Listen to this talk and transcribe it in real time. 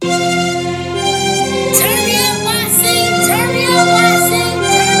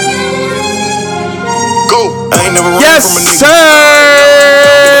Yes, sir!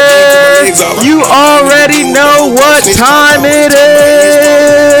 You already know what time it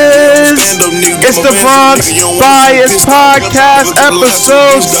is. It's the Bronx Bias Podcast,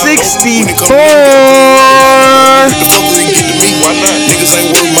 episode 64. Niggas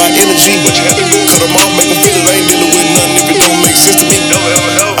ain't worth my energy, but you had to cut them off, make them feel it ain't dealing with nothing if it don't make sense to me.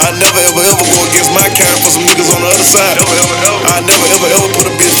 I never ever go against my kind for some niggas on the other side. I never ever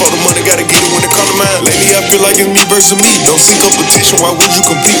put a bitch for the money, gotta get it when it come to mine. Lately I feel like it's me versus me. Don't see competition, why would you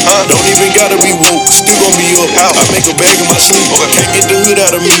compete? Don't even gotta be woke, still gon' be up. I make a bag in my sleep, can't get the hood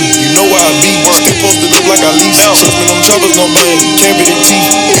out of me. You know why I be, still posted up like I lease. Trust me, them choppers gon' bang, can't be the teeth.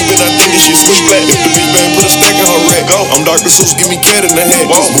 Even I think this shit switch back. If the bitch bang, put a stack in her rack. I'm Dr. Seuss, give me cat in the hat.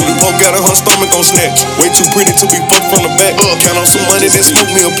 Booty poke got her stomach on snatch. Way too pretty to be fucked from the back. Count on some money, then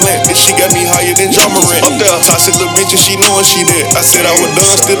smoke me a plant. And she got me higher than John Morant. Up there, toxic little bitch and she knowin' she dead. I said I was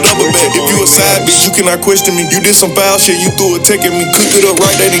done, still double back. If you a side bitch, you cannot question me. You did some foul shit, you threw a tech at me. Cooked it up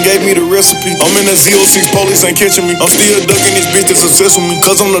right, they done gave me the recipe. I'm in a Z06, police ain't catching me. I'm still ducking this bitch that's obsessed with me.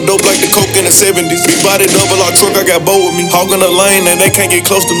 Cause I'm the dope like the coke in the 70s. Big body double R truck, I got bow with me. Hogging the lane and they can't get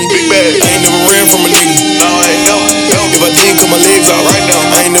close to me. Big bad, I ain't never ran from a nigga. No, I ain't never. If I didn't cut my legs out right now,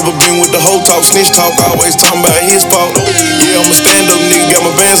 I ain't never been with the whole talk, snitch talk, always talking about his fault. Yeah, I'm a stand up nigga, got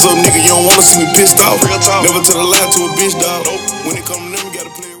my bands up nigga, you don't wanna see me pissed off. Never tell a lie to a bitch dog. When it come to them, you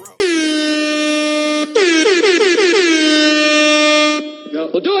gotta play it right.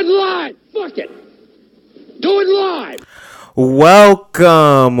 Well, do it live. Fuck it. Do it live.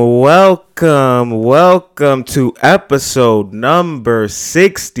 Welcome to episode number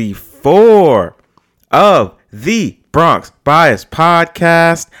 64 of the Bronx Bias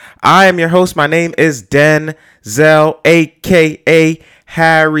Podcast. I am your host. My name is Denzel, aka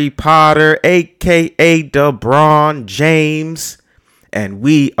Harry Potter, aka LeBron James, and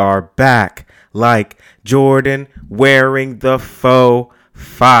we are back like Jordan wearing the faux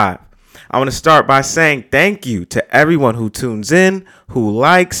 5. I want to start by saying thank you to everyone who tunes in, who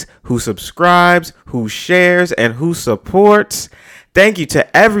likes, who subscribes, who shares, and who supports. Thank you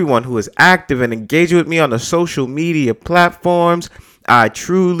to everyone who is active and engaged with me on the social media platforms. I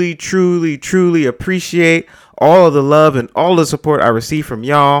truly appreciate all of the love and all the support I receive from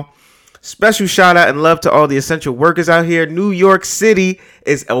y'all. Special shout out and love to all the essential workers out here. New York City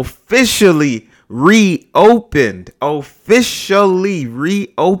is officially reopened.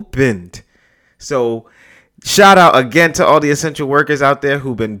 So shout out again to all the essential workers out there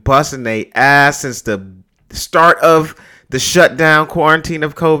who've been busting their ass since the start of the shutdown quarantine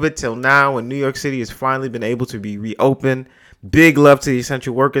of COVID till now, when New York City has finally been able to be reopened. Big love to the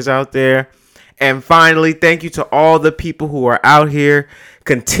essential workers out there. And finally, thank you to all the people who are out here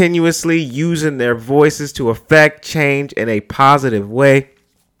continuously using their voices to affect change in a positive way.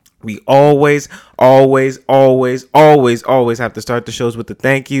 We always have to start the shows with the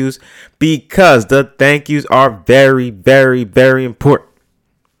thank yous, because the thank yous are very important.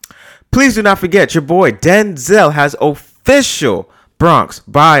 Please do not forget, your boy Denzel has official Bronx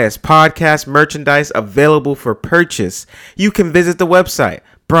Bias Podcast merchandise available for purchase. You can visit the website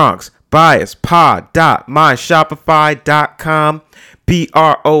bronxbiaspod.myshopify.com,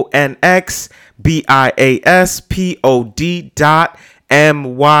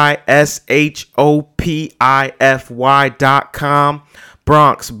 bronxbiaspod.myshopify.com,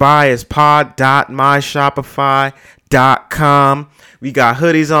 bronxbiaspod.myshopify.com. We got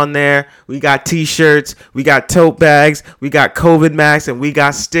hoodies on there, we got t-shirts, we got tote bags, we got COVID masks, and we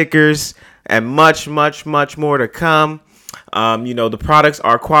got stickers, and much more to come. The products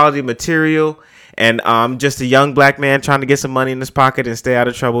are quality material, and I'm just a young black man trying to get some money in his pocket and stay out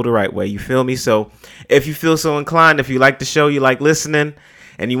of trouble the right way. You feel me? So if you feel so inclined, if you like the show, you like listening,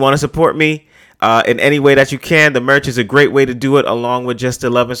 and you want to support me in any way that you can, the merch is a great way to do it, along with just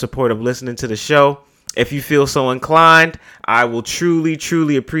the love and support of listening to the show. If you feel so inclined, I will truly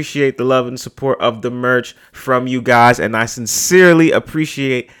appreciate the love and support of the merch from you guys, and I sincerely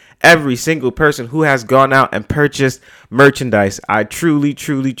appreciate every single person who has gone out and purchased merchandise. I truly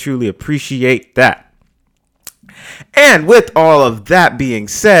appreciate that. And with all of that being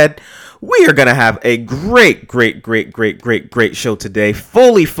said, we are going to have a great show today.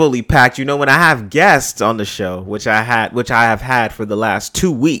 Fully packed. You know, when I have guests on the show, which I have had for the last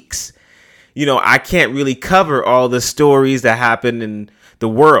 2 weeks, you know, I can't really cover all the stories that happen in the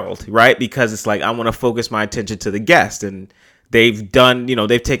world, right? Because it's like I want to focus my attention to the guest, and they've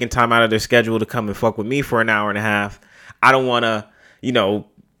taken time out of their schedule to come and fuck with me for an hour and a half. I don't want to,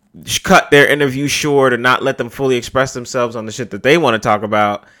 cut their interview short or not let them fully express themselves on the shit that they want to talk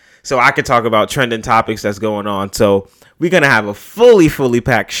about, so I could talk about trending topics that's going on. So we're going to have a fully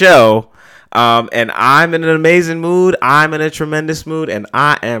packed show. And I'm in an amazing mood. I'm in a tremendous mood, and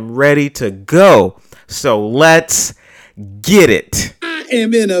I am ready to go. So let's get it. I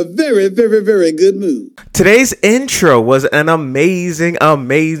am in a very, very, very good mood. Today's intro was an amazing,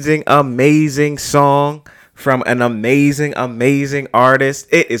 amazing, amazing song from an amazing, amazing artist.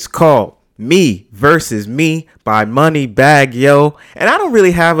 It is called Me Versus Me by Moneybagg Yo. And I don't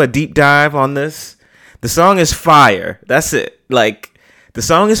really have a deep dive on this. The song is fire. That's it. Like, the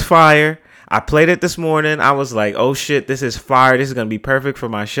song is fire. I played it this morning. I was like, oh shit, this is fire. This is going to be perfect for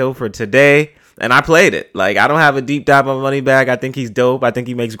my show for today. And I played it. Like, I don't have a deep dive on Moneybagg. I think he's dope. I think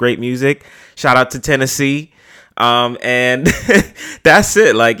he makes great music. Shout out to Tennessee. And that's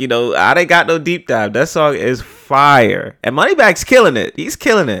it. Like, you know, I ain't got no deep dive. That song is fire. And Moneybagg's killing it. He's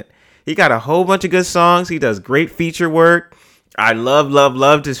killing it. He got a whole bunch of good songs. He does great feature work. I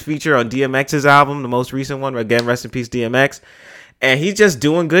loved his feature on DMX's album, the most recent one. Again, rest in peace, DMX. And he's just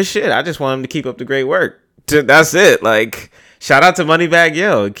doing good shit. I just want him to keep up the great work. That's it. Like, shout out to Moneybagg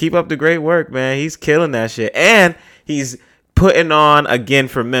Yo. Keep up the great work, man. He's killing that shit. And he's putting on again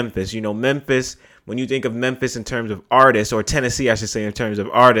for Memphis. You know, Memphis, when you think of Memphis in terms of artists, or Tennessee, I should say, in terms of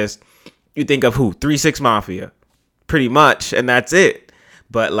artists, you think of who? 3 6 Mafia. Pretty much. And that's it.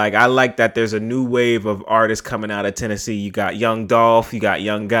 But like, I like that there's a new wave of artists coming out of Tennessee. You got Young Dolph, you got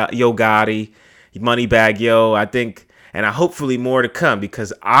Yo Gotti, Moneybagg Yo. I think, and hopefully more to come,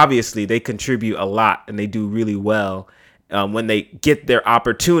 because obviously they contribute a lot and they do really well. When they get their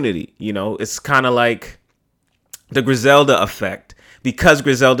opportunity, you know, it's kind of like the Griselda effect. Because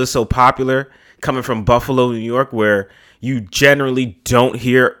Griselda is so popular, coming from Buffalo, New York, where you generally don't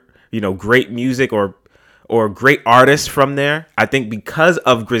hear, you know, great music or great artists from there. I think because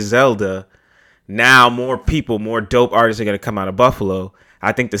of Griselda, now more people, more dope artists are going to come out of Buffalo.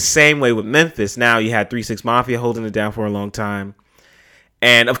 I think the same way with Memphis. Now you had 3 6 Mafia holding it down for a long time.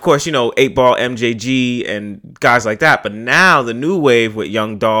 And, of course, you know, 8 Ball, MJG, and guys like that. But now the new wave with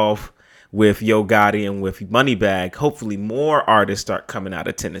Young Dolph, with Yo Gotti, and with Moneybagg, hopefully more artists start coming out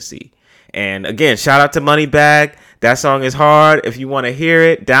of Tennessee. And, again, shout out to Moneybagg. That song is hard. If you want to hear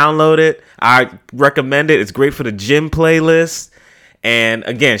it, download it. I recommend it. It's great for the gym playlist. And,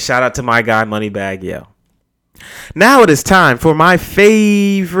 again, shout out to my guy, Moneybagg Yo. Now it is time for my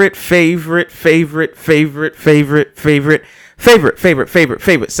favorite segment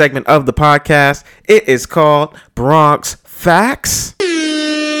of the podcast. It is called Bronx Facts.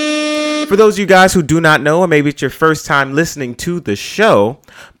 For those of you guys who do not know, or maybe it's your first time listening to the show,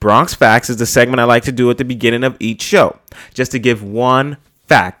 Bronx Facts is the segment I like to do at the beginning of each show, just to give one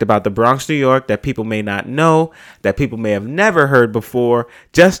fact about the Bronx, New York that people may not know, that people may have never heard before,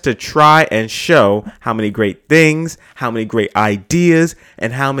 just to try and show how many great things, how many great ideas,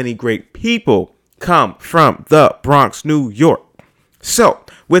 and how many great people come from the Bronx, New York. So,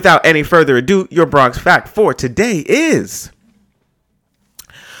 without any further ado, your Bronx fact for today is: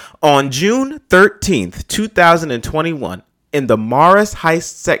 on June 13th, 2021, in the Morris Heights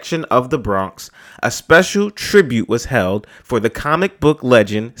section of the Bronx, a special tribute was held for the comic book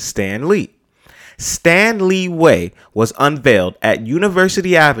legend Stan Lee. Stan Lee Way was unveiled at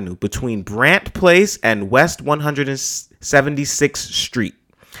University Avenue between Brant Place and West 176th Street.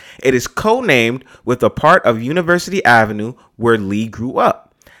 It is co-named with a part of University Avenue where Lee grew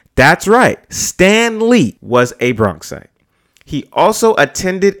up. That's right, Stan Lee was a Bronxite. He also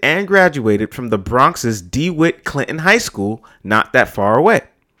attended and graduated from the Bronx's DeWitt Clinton High School, not that far away.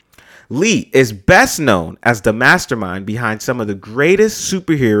 Lee is best known as the mastermind behind some of the greatest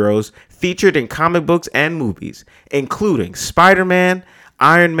superheroes featured in comic books and movies, including Spider-Man,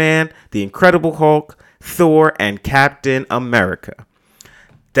 Iron Man, The Incredible Hulk, Thor, and Captain America.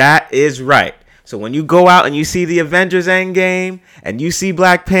 That is right. So when you go out and you see the Avengers Endgame and you see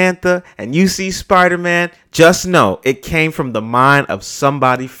Black Panther and you see Spider-Man, just know it came from the mind of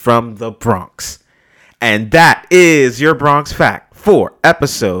somebody from the Bronx. And that is your Bronx fact for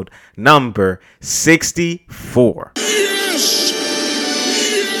episode number 64. Yes!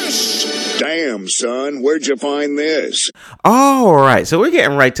 Yes! Damn, son, where'd you find this? All right, so we're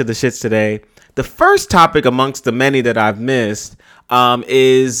getting right to the shits today. The first topic amongst the many that I've missed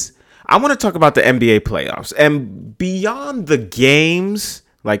is I want to talk about the NBA playoffs. And beyond the games,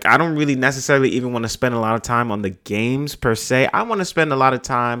 like, I don't really necessarily even want to spend a lot of time on the games per se. I want to spend a lot of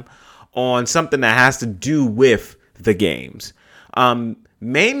time on something that has to do with the games.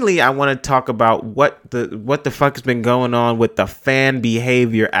 Mainly, I want to talk about what the fuck has been going on with the fan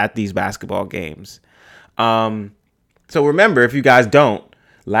behavior at these basketball games. So remember, if you guys don't,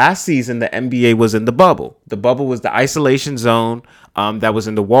 last season, the NBA was in the bubble. The bubble was the isolation zone that was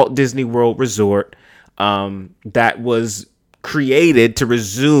in the Walt Disney World Resort that was created to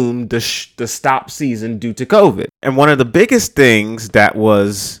resume the stop season due to COVID. And one of the biggest things that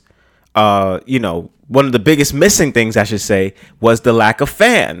was, one of the biggest missing things, I should say, was the lack of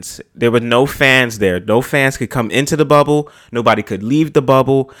fans. There were no fans there. No fans could come into the bubble. Nobody could leave the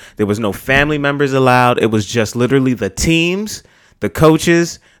bubble. There was no family members allowed. It was just literally the teams, the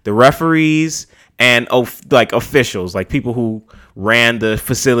coaches, the referees, and officials, like people who ran the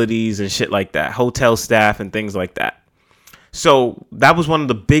facilities and shit like that, hotel staff and things like that. So that was one of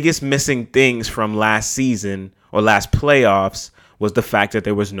the biggest missing things from last season or last playoffs, was the fact that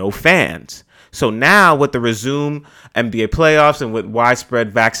there was no fans. So now with the resume NBA playoffs and with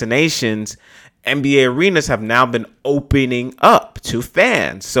widespread vaccinations, NBA arenas have now been opening up to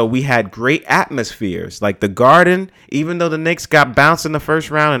fans. So we had great atmospheres. Like the Garden, even though the Knicks got bounced in the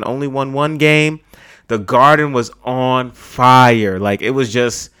first round and only won one game, the Garden was on fire. Like it was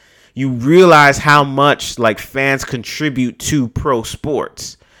just, you realize how much like fans contribute to pro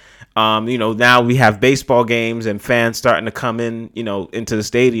sports. Now we have baseball games and fans starting to come in, into the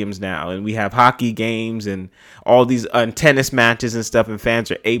stadiums now, and we have hockey games and all these tennis matches and stuff, and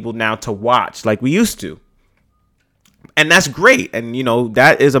fans are able now to watch like we used to. And that's great. And,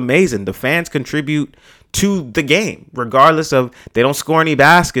 that is amazing. The fans contribute to the game, regardless of, they don't score any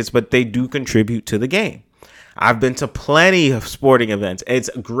baskets, but they do contribute to the game. I've been to plenty of sporting events. It's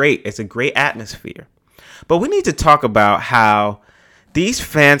great. It's a great atmosphere. But we need to talk about how these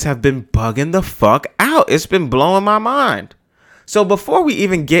fans have been bugging the fuck out. It's been blowing my mind. So before we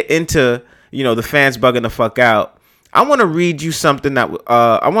even get into, the fans bugging the fuck out, I want to read you something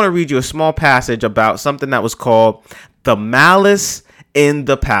I want to read you a small passage about something that was called The Malice in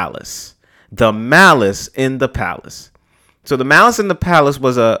the Palace. The Malice in the Palace. So the Malice in the Palace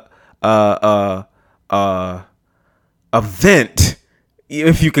was a event,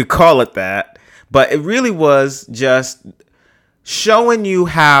 if you could call it that, but it really was just showing you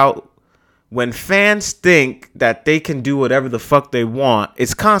how when fans think that they can do whatever the fuck they want,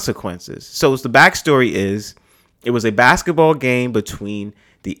 it's consequences. So the backstory is, it was a basketball game between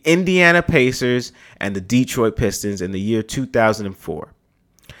the Indiana Pacers and the Detroit Pistons in the year 2004.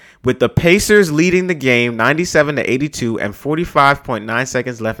 With the Pacers leading the game 97-82 and 45.9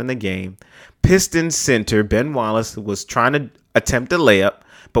 seconds left in the game, Pistons center Ben Wallace was trying to attempt a layup,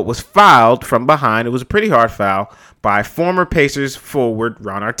 but was fouled from behind. It was a pretty hard foul by former Pacers forward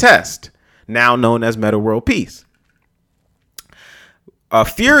Ron Artest, now known as Metta World Peace. A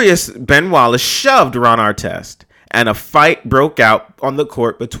furious Ben Wallace shoved Ron Artest, and a fight broke out on the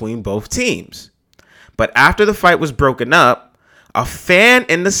court between both teams. But after the fight was broken up, a fan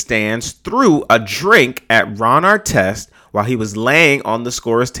in the stands threw a drink at Ron Artest while he was laying on the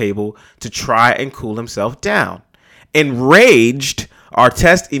scorer's table to try and cool himself down. Enraged,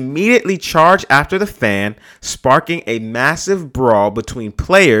 Artest immediately charged after the fan, sparking a massive brawl between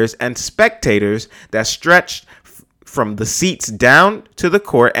players and spectators that stretched from the seats down to the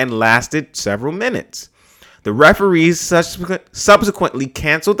court and lasted several minutes. The referees subsequently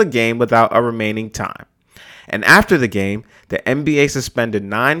canceled the game without a remaining time. And after the game, the NBA suspended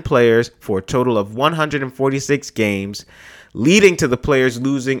 9 players for a total of 146 games, leading to the players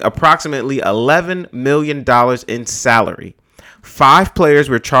losing approximately $11 million in salary. 5 players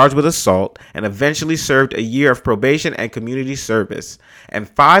were charged with assault and eventually served a year of probation and community service. And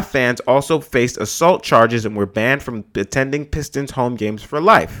 5 fans also faced assault charges and were banned from attending Pistons home games for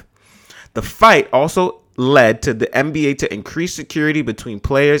life. The fight also led to the NBA to increase security between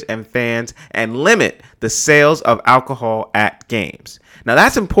players and fans and limit the sales of alcohol at games. Now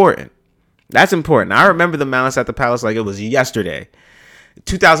that's important. That's important. I remember the Malice at the Palace like it was yesterday.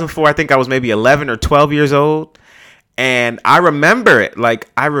 2004, I think I was maybe 11 or 12 years old. And I remember it. I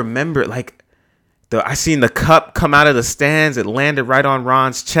seen the cup come out of the stands. It landed right on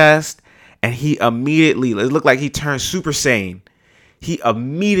Ron's chest. And he immediately, it looked like he turned Super Saiyan. He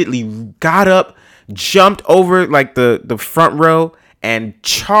immediately got up, jumped over like the front row and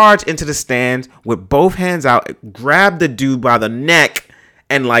charged into the stands with both hands out, grabbed the dude by the neck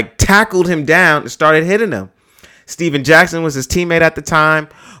and like tackled him down and started hitting him. Steven Jackson was his teammate at the time,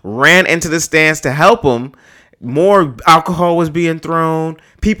 ran into the stands to help him. More alcohol was being thrown.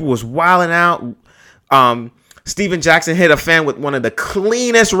 People was wilding out. Steven Jackson hit a fan with one of the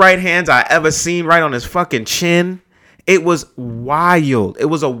cleanest right hands I ever seen, right on his fucking chin. It was wild. It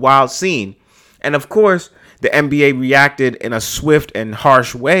was a wild scene. And of course, the NBA reacted in a swift and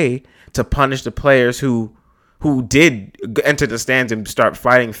harsh way to punish the players who did enter the stands and start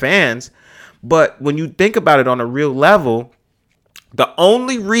fighting fans. But when you think about it on a real level, The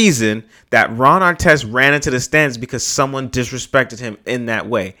only reason that Ron Artest ran into the stands is because someone disrespected him in that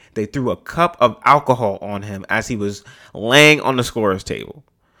way. They threw a cup of alcohol on him as he was laying on the scorer's table.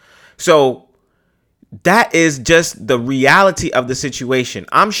 So that is just the reality of the situation.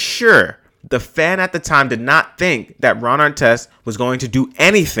 I'm sure the fan at the time did not think that Ron Artest was going to do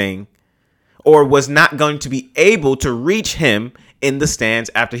anything or was not going to be able to reach him in the stands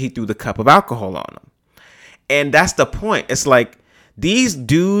after he threw the cup of alcohol on him. And that's the point. It's like, these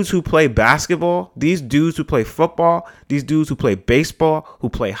dudes who play basketball, these dudes who play football, these dudes who play baseball, who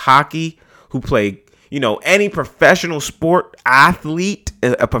play hockey, who play, any professional sport athlete,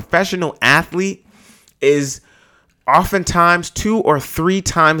 a professional athlete is oftentimes 2 or 3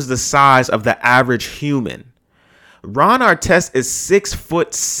 times the size of the average human. Ron Artest is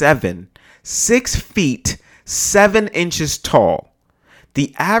 6'7", 6 feet, 7 inches tall.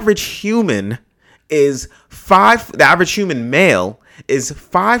 The average human is the average human male is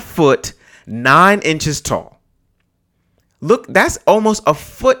 5 foot 9 inches tall. Look, that's almost a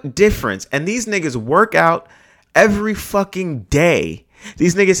foot difference. And these niggas work out every fucking day.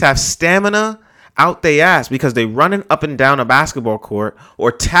 These niggas have stamina out they ass because they running up and down a basketball court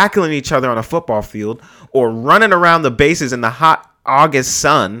or tackling each other on a football field or running around the bases in the hot August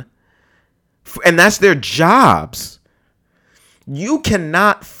sun. And that's their jobs. You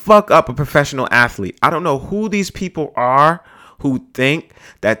cannot fuck up a professional athlete. I don't know who these people are who think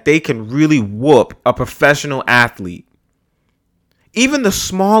that they can really whoop a professional athlete. Even the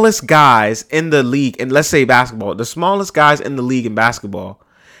smallest guys in the league, and let's say basketball, the smallest guys in the league in basketball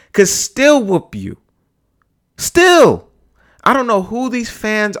could still whoop you. Still. I don't know who these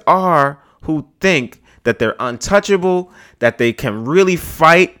fans are who think that they're untouchable, that they can really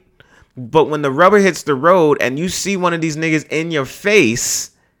fight. But when the rubber hits the road and you see one of these niggas in your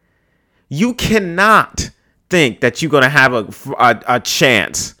face, you cannot think that you're going to have a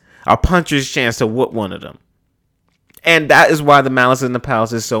chance, a puncher's chance to whoop one of them. And that is why the Malice in the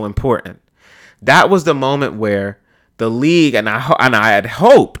Palace is so important. That was the moment where the league, and I had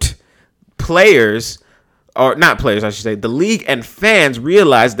hoped players, or not players, I should say, the league and fans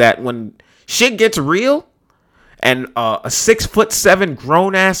realized that when shit gets real, and a 6'7"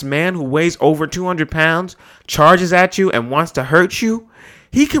 grown ass man who weighs over 200 pounds charges at you and wants to hurt you,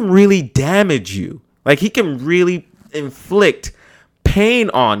 he can really damage you. Like, he can really inflict pain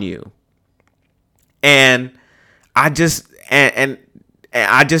on you. And I just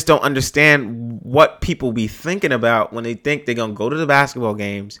don't understand what people be thinking about when they think they're going to go to the basketball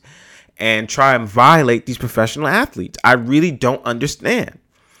games and try and violate these professional athletes. I really don't understand.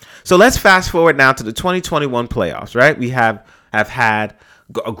 So let's fast forward now to the 2021 playoffs, right? We have had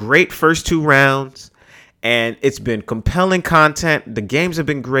a great first 2 rounds, and it's been compelling content. The games have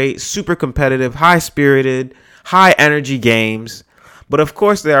been great, super competitive, high-spirited, high-energy games. But of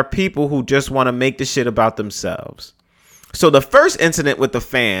course, there are people who just want to make the shit about themselves. So the first incident with the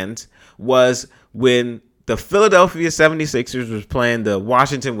fans was when the Philadelphia 76ers was playing the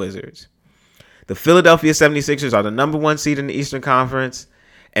Washington Wizards. The Philadelphia 76ers are the number 1 seed in the Eastern Conference.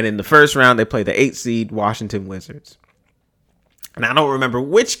 And in the first round, they played the 8th seed Washington Wizards. And I don't remember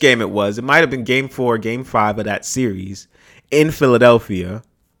which game it was. It might have been game 4, game 5 of that series in Philadelphia.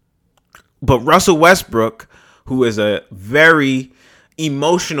 But Russell Westbrook, who is a very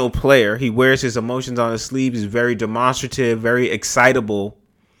emotional player, he wears his emotions on his sleeve. He's very demonstrative, very excitable,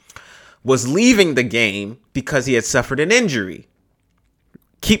 was leaving the game because he had suffered an injury.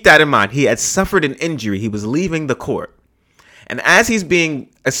 Keep that in mind. He had suffered an injury. He was leaving the court. And as he's being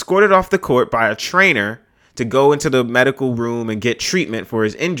escorted off the court by a trainer to go into the medical room and get treatment for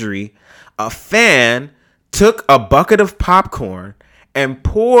his injury, a fan took a bucket of popcorn and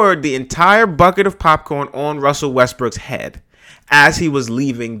poured the entire bucket of popcorn on Russell Westbrook's head as he was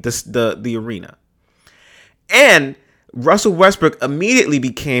leaving the arena. And Russell Westbrook immediately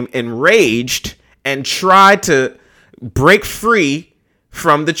became enraged and tried to break free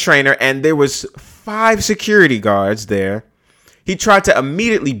from the trainer. And there was 5 security guards there. He tried to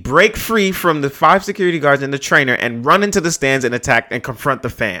immediately break free from the 5 security guards and the trainer and run into the stands and attack and confront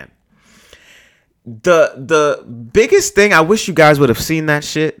the fan. The biggest thing, I wish you guys would have seen that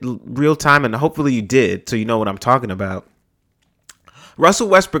shit real time, and hopefully you did, so you know what I'm talking about. Russell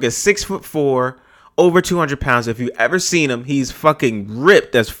Westbrook is 6'4", over 200 pounds. If you've ever seen him, he's fucking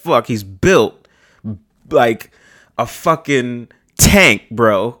ripped as fuck. He's built like a fucking tank,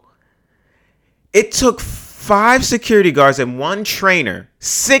 bro. It took 5 security guards and 1 trainer,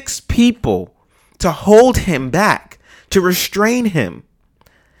 6 people, to hold him back, to restrain him.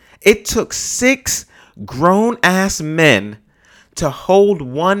 It took 6 grown-ass men to hold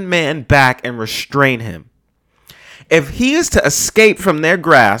 1 man back and restrain him. If he is to escape from their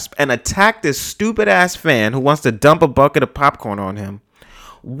grasp and attack this stupid ass fan who wants to dump a bucket of popcorn on him,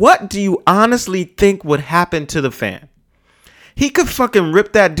 what do you honestly think would happen to the fan? He could fucking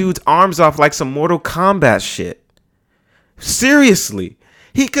rip that dude's arms off like some Mortal Kombat shit. Seriously.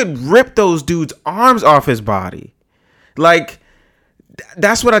 He could rip those dudes' arms off his body. Like,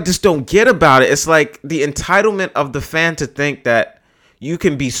 that's what I just don't get about it. It's like the entitlement of the fan to think that you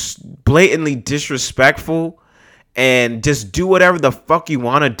can be blatantly disrespectful and just do whatever the fuck you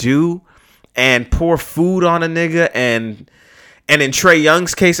want to do and pour food on a nigga. And in Trae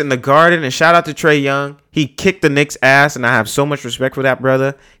Young's case in the Garden, and shout out to Trae Young, he kicked the Knicks' ass, and I have so much respect for that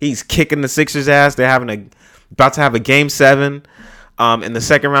brother. He's kicking the Sixers' ass. They're about to have a Game 7 in the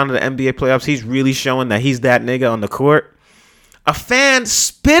second round of the NBA playoffs. He's really showing that he's that nigga on the court. A fan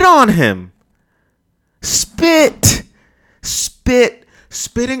spit on him.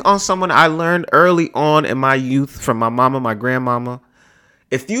 Spitting on someone I learned early on in my youth from my mama, my grandmama.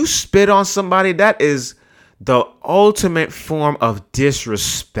 If you spit on somebody, that is the ultimate form of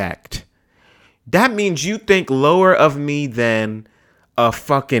disrespect. That means you think lower of me than a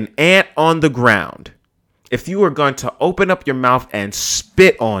fucking ant on the ground. If you were going to open up your mouth and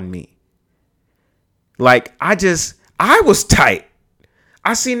spit on me. Like, I was tight.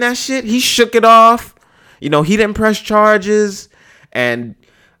 I seen that shit. He shook it off. You know, he didn't press charges. And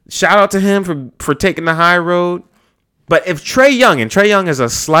shout out to him for taking the high road. But if Trae Young is a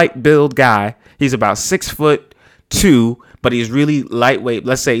slight build guy. He's about 6'2", but he's really lightweight.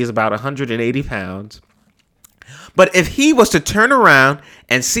 Let's say he's about 180 pounds. But if he was to turn around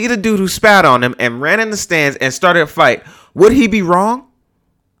and see the dude who spat on him and ran in the stands and started a fight, would he be wrong?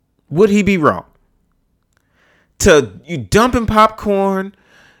 Would he be wrong? You dumping popcorn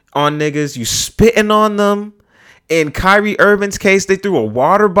on niggas, you spitting on them. In Kyrie Irving's case, they threw a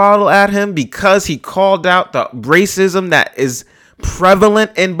water bottle at him because he called out the racism that is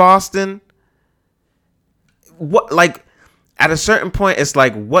prevalent in Boston. What, like, at a certain point, it's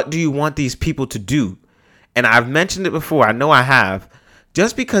like, what do you want these people to do? And I've mentioned it before. I know I have.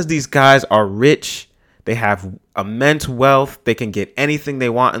 Just because these guys are rich, they have immense wealth, they can get anything they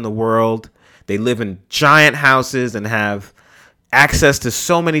want in the world. They live in giant houses and have access to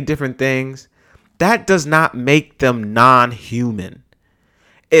so many different things. That does not make them non-human.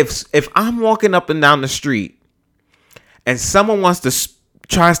 If I'm walking up and down the street and someone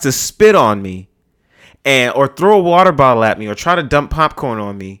tries to spit on me or throw a water bottle at me or try to dump popcorn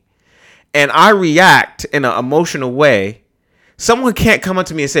on me, and I react in an emotional way, someone can't come up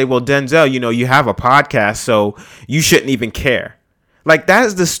to me and say, well, Denzel, you have a podcast, so you shouldn't even care. Like, that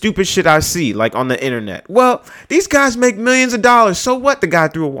is the stupid shit I see, like, on the internet. Well, these guys make millions of dollars. So what? The guy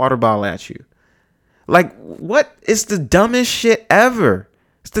threw a water bottle at you. Like, what? It's the dumbest shit ever.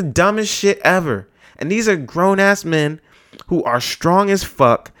 It's the dumbest shit ever. And these are grown-ass men who are strong as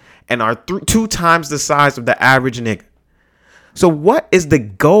fuck and are 2 times the size of the average nigga. So what is the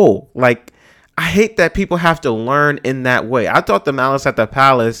goal? Like, I hate that people have to learn in that way. I thought the Malice at the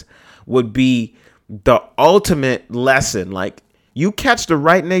Palace would be the ultimate lesson. Like, you catch the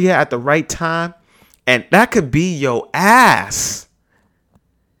right nigga at the right time, and that could be your ass.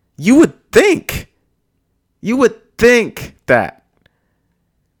 You would think that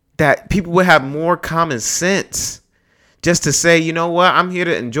people would have more common sense just to say, you know what? I'm here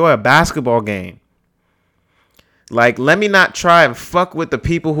to enjoy a basketball game. Like, let me not try and fuck with the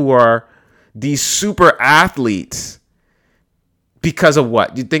people who are these super athletes because of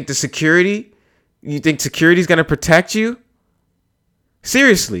what? You think security is going to protect you?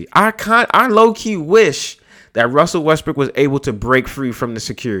 Seriously, I low-key wish that Russell Westbrook was able to break free from the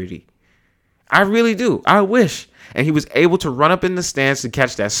security. I really do. I wish. And he was able to run up in the stands to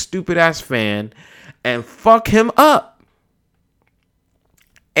catch that stupid-ass fan and fuck him up.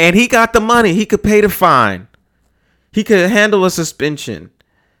 And he got the money. He could pay the fine. He could handle a suspension.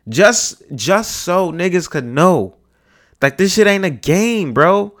 Just so niggas could know. Like, this shit ain't a game,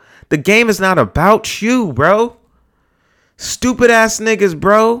 bro. The game is not about you, bro. Stupid ass niggas,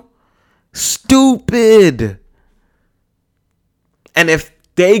 bro. Stupid. And if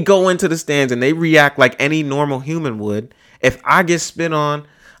they go into the stands and they react like any normal human would, if I get spit on,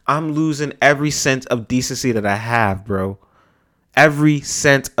 I'm losing every sense of decency that I have, bro. Every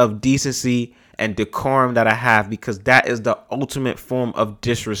sense of decency and decorum that I have, because that is the ultimate form of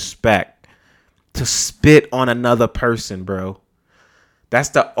disrespect. To spit on another person, bro. That's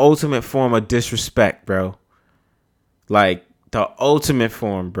the ultimate form of disrespect, bro. Like, the ultimate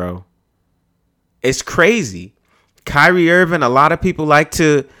form, bro. It's crazy. Kyrie Irving, a lot of people like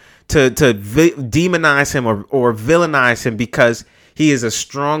to demonize him or villainize him because he is a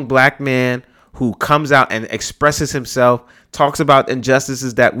strong black man who comes out and expresses himself, talks about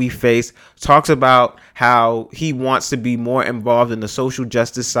injustices that we face, talks about how he wants to be more involved in the social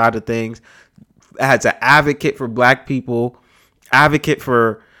justice side of things, as an advocate for black people, advocate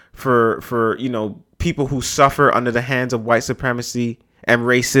for you know, people who suffer under the hands of white supremacy and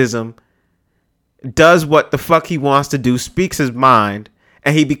racism, does what the fuck he wants to do, speaks his mind,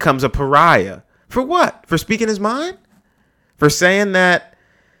 and he becomes a pariah. For what? For speaking his mind? For saying that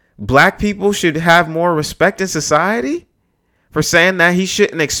black people should have more respect in society? For saying that he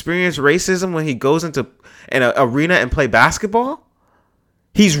shouldn't experience racism when he goes into an arena and play basketball?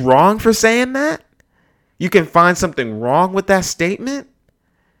 He's wrong for saying that? You can find something wrong with that statement?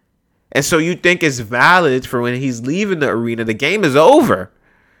 And so you think it's valid for when he's leaving the arena? The game is over.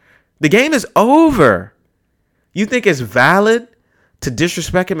 The game is over. You think it's valid to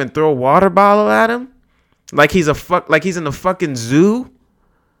disrespect him and throw a water bottle at him? Like he's like he's in the fucking zoo?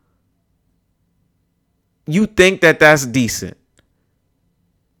 You think that that's decent?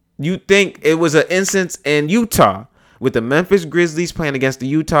 You think it was an instance in Utah with the Memphis Grizzlies playing against the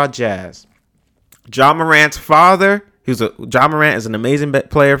Utah Jazz. Ja Morant's father, Ja Morant is an amazing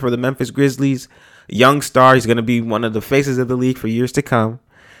player for the Memphis Grizzlies, young star. He's going to be one of the faces of the league for years to come.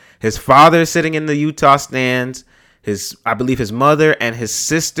 His father is sitting in the Utah stands. I believe his mother and his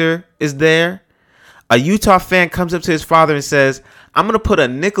sister is there. A Utah fan comes up to his father and says, "I'm going to put a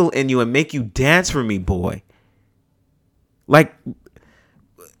nickel in you and make you dance for me, boy." Like,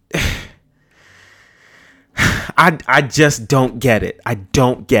 I just don't get it. I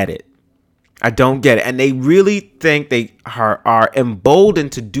don't get it. And they really think they are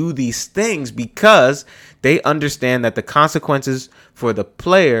emboldened to do these things because they understand that the consequences for the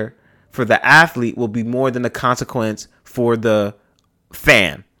player, for the athlete, will be more than the consequence for the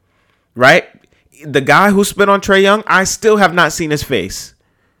fan, right? The guy who spit on Trae Young, I still have not seen his face.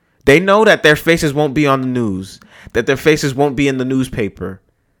 They know that their faces won't be on the news, that their faces won't be in the newspaper.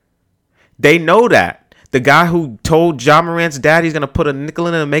 They know that. The guy who told Ja Morant's dad he's going to put a nickel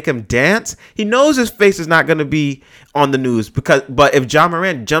in him and make him dance, he knows his face is not going to be on the news. But if Ja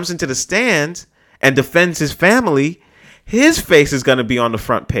Morant jumps into the stands and defends his family, his face is going to be on the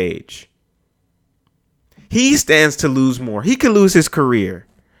front page. He stands to lose more. He could lose his career.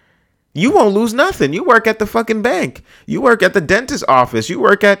 You won't lose nothing. You work at the fucking bank. You work at the dentist's office. You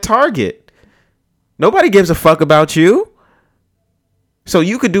work at Target. Nobody gives a fuck about you. So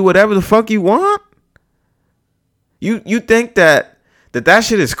you could do whatever the fuck you want? You think that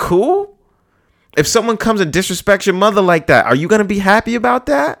shit is cool? If someone comes and disrespects your mother like that, are you going to be happy about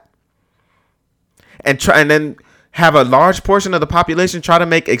that? And then have a large portion of the population try to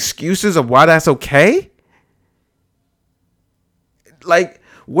make excuses of why that's okay? Like,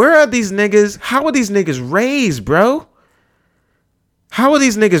 where are these niggas? How are these niggas raised, bro? How are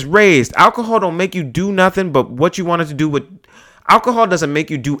these niggas raised? Alcohol don't make you do nothing but what you wanted to do with... Alcohol doesn't make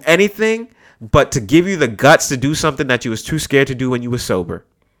you do anything but to give you the guts to do something that you was too scared to do when you were sober.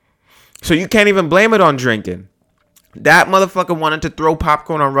 So you can't even blame it on drinking. That motherfucker wanted to throw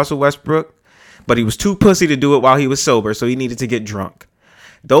popcorn on Russell Westbrook, but he was too pussy to do it while he was sober, so he needed to get drunk.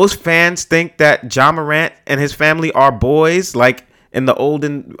 Those fans think that Ja Morant and his family are boys, like in the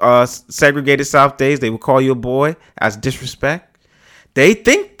olden segregated South days, they would call you a boy as disrespect. They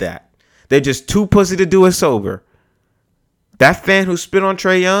think that. They're just too pussy to do it sober. That fan who spit on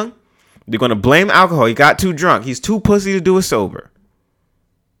Trae Young, they're going to blame alcohol. He got too drunk. He's too pussy to do it sober.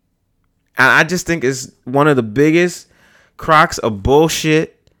 And I just think it's one of the biggest crocs of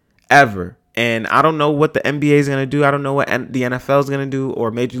bullshit ever. And I don't know what the NBA is going to do. I don't know what the NFL is going to do, or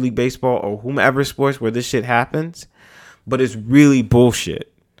Major League Baseball, or whomever sports where this shit happens. But it's really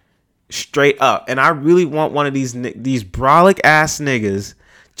bullshit. Straight up. And I really want one of these brolic ass niggas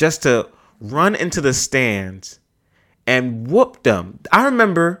just to run into the stands and whoop them. I don't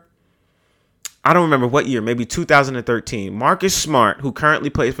remember what year, maybe 2013. Marcus Smart, who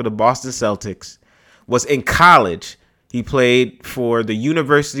currently plays for the Boston Celtics, was in college. He played for the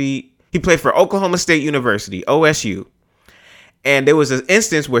university. He played for Oklahoma State University, OSU. And there was an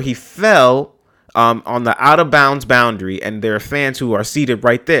instance where he fell on the out of bounds boundary, and there are fans who are seated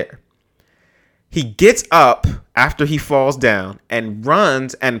right there. He gets up after he falls down and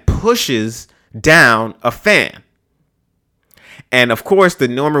runs and pushes down a fan. And of course, the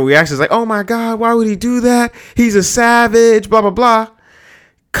normal reaction is like, "Oh my God, why would he do that? He's a savage, blah, blah, blah."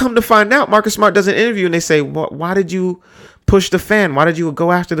 Come to find out, Marcus Smart does an interview and they say, "Why did you push the fan? Why did you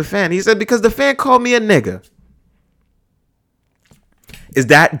go after the fan?" He said, "Because the fan called me a nigga." Is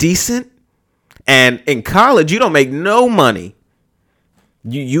that decent? And in college, you don't make no money.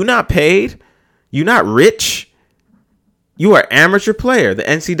 You not paid. You not rich. You are an amateur player. The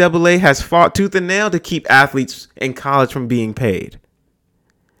NCAA has fought tooth and nail to keep athletes in college from being paid.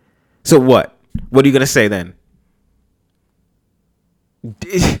 So what? What are you going to say then?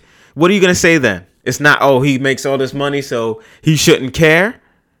 What are you going to say then? It's not, oh, he makes all this money, so he shouldn't care.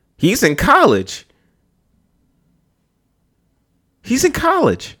 He's in college. He's in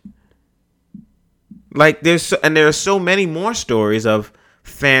college. Like, there are so many more stories of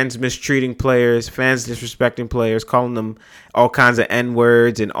fans mistreating players, fans disrespecting players, calling them all kinds of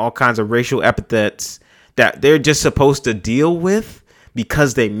N-words and all kinds of racial epithets that they're just supposed to deal with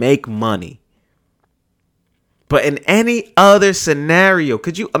because they make money. But in any other scenario,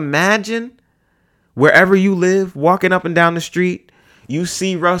 could you imagine wherever you live, walking up and down the street, you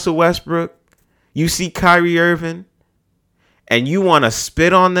see Russell Westbrook, you see Kyrie Irving, and you want to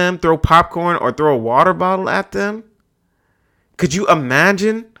spit on them, throw popcorn, or throw a water bottle at them? Could you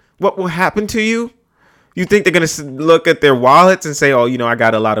imagine what will happen to you? You think they're going to look at their wallets and say, oh, you know, I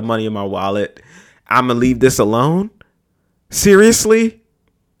got a lot of money in my wallet. I'm going to leave this alone? Seriously?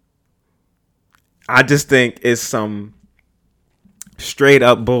 I just think it's some straight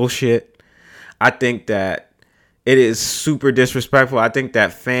up bullshit. I think that it is super disrespectful. I think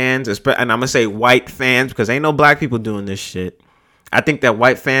that fans, and I'm going to say white fans, because ain't no black people doing this shit. I think that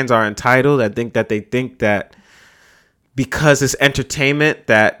white fans are entitled. I think that they think that because it's entertainment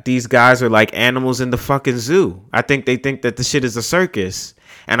that these guys are like animals in the fucking zoo. I think they think that the shit is a circus.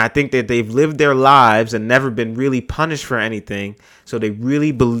 And I think that they've lived their lives and never been really punished for anything. So they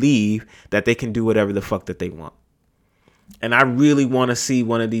really believe that they can do whatever the fuck that they want. And I really want to see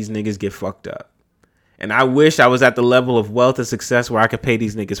one of these niggas get fucked up. And I wish I was at the level of wealth and success where I could pay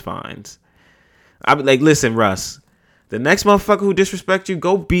these niggas fines. I'd be like, listen, Russ, the next motherfucker who disrespects you,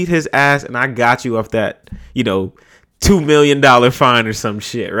 go beat his ass and I got you off that, you know, $2 million fine or some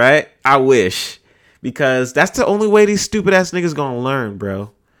shit, right? I wish. Because that's the only way these stupid ass niggas gonna learn,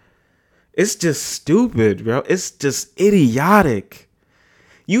 bro. It's just stupid, bro. It's just idiotic.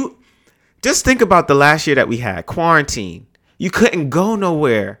 You just think about the last year that we had, quarantine. You couldn't go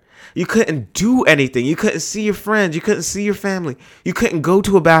nowhere. You couldn't do anything. You couldn't see your friends. You couldn't see your family. You couldn't go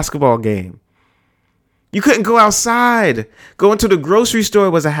to a basketball game. You couldn't go outside. Going to the grocery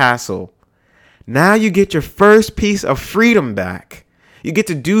store was a hassle. Now you get your first piece of freedom back. You get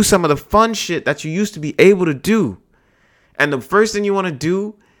to do some of the fun shit that you used to be able to do. And the first thing you want to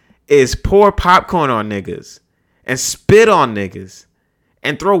do is pour popcorn on niggas and spit on niggas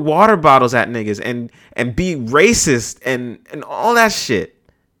and throw water bottles at niggas and be racist and all that shit.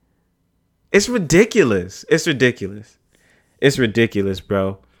 It's ridiculous. It's ridiculous. It's ridiculous,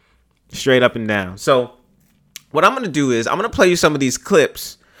 bro. Straight up and down. So what I'm going to do is I'm going to play you some of these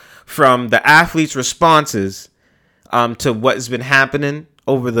clips from the athletes' responses to what's been happening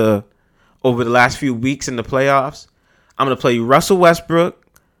over the last few weeks in the playoffs. I'm going to play you Russell Westbrook,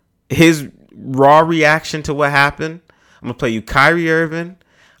 his raw reaction to what happened. I'm going to play you Kyrie Irving.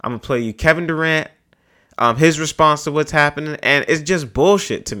 I'm going to play you Kevin Durant, his response to what's happening. And it's just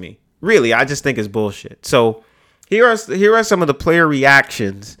bullshit to me. Really, I just think it's bullshit. So here are some of the player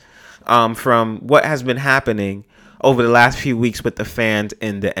reactions from what has been happening over the last few weeks with the fans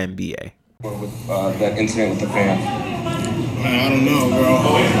in the NBA. With that incident with the fan? I don't know,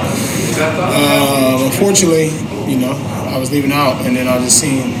 bro. Unfortunately, you know, I was leaving out and then I just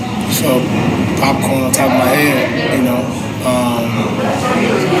seen popcorn on top of my head, you know.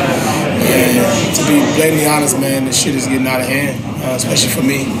 And to be blatantly honest, man, this shit is getting out of hand, especially for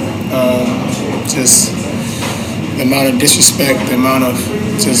me. Just the amount of disrespect, the amount of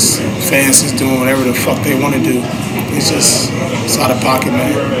just fans just doing whatever the fuck they want to do. It's out of pocket,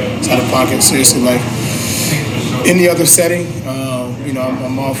 man. It's out of pocket, seriously. Like, any other setting, you know,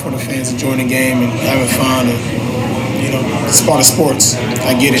 I'm all for the fans enjoying the game and having fun and, you know, it's part of sports.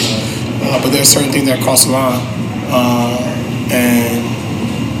 I get it. But there's certain things that cross the line.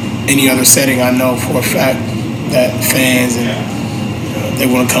 And any other setting, I know for a fact that fans, and they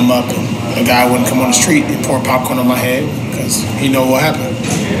wouldn't come up and a guy wouldn't come on the street and pour popcorn on my head because he know what happened.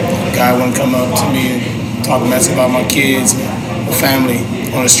 A guy wouldn't come up to me and talk mess about my kids or family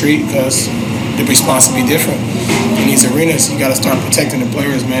on the street because the response would be different. In these arenas, you got to start protecting the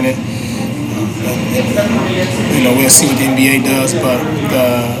players, man. You know, we'll see what the NBA does, but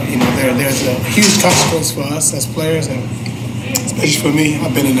you know, there's a huge consequence for us as players, and especially for me.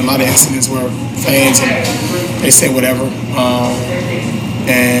 I've been in a lot of incidents where fans they say whatever,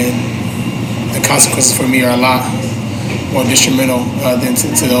 and the consequences for me are a lot more detrimental than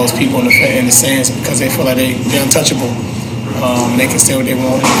to those people in the stands because they feel like they're untouchable. They can say what they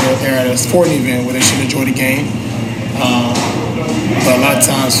want. They're at a sporting event where they should enjoy the game. But a lot of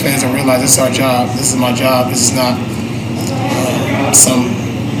times fans don't realize this is our job. This is my job. This is not some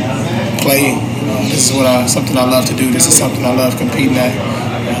play. This is something I love to do. This is something I love competing at.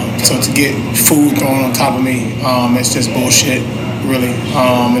 So to get food thrown on top of me, it's just bullshit, really.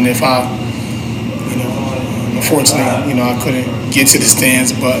 And if unfortunately, I couldn't get to the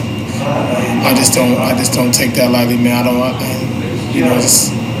stands, but I just don't take that lightly, man.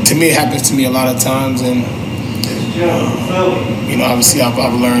 To me, it happens to me a lot of times, and obviously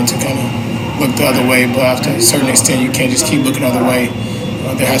I've learned to kind of look the other way, but after a certain extent, you can't just keep looking the other way.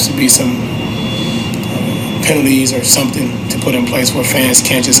 There has to be some penalties or something to put in place where fans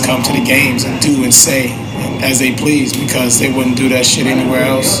can't just come to the games and do and say as they please, because they wouldn't do that shit anywhere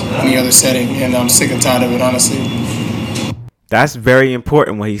else, any other setting, and I'm sick and tired of it, honestly. That's very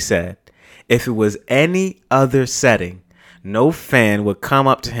important what he said. If it was any other setting, no fan would come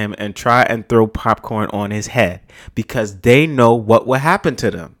up to him and try and throw popcorn on his head because they know what will happen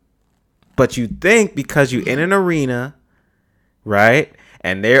to them. But you think because you're in an arena, right,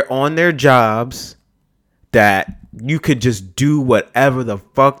 and they're on their jobs, that you could just do whatever the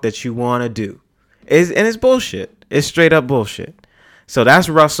fuck that you want to do. And it's bullshit. It's straight up bullshit. So that's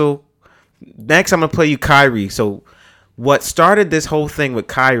Russell. Next, I'm going to play you Kyrie. So what started this whole thing with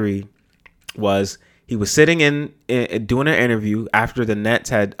Kyrie was he was sitting in doing an interview after the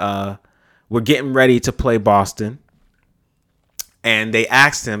Nets were getting ready to play Boston. And they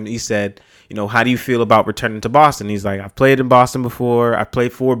asked him, he said, how do you feel about returning to Boston? He's like, I've played in Boston before. I've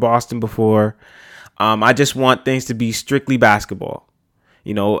played for Boston before. I just want things to be strictly basketball.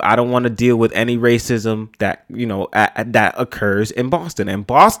 I don't want to deal with any racism that, that occurs in Boston. And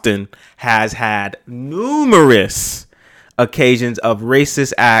Boston has had numerous occasions of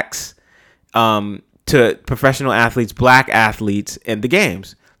racist acts to professional athletes, black athletes in the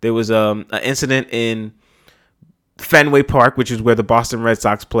games. There was an incident in Fenway Park, which is where the Boston Red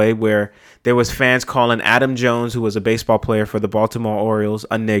Sox play, where there was fans calling Adam Jones, who was a baseball player for the Baltimore Orioles,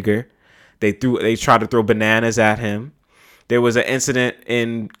 a nigger. They tried to throw bananas at him. There was an incident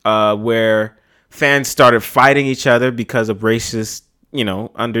in where fans started fighting each other because of racist,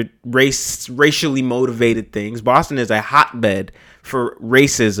 racially motivated things. Boston is a hotbed for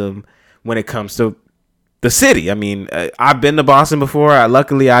racism when it comes to the city. I mean, I've been to Boston before.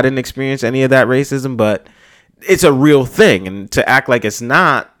 Luckily, I didn't experience any of that racism, but it's a real thing. And to act like it's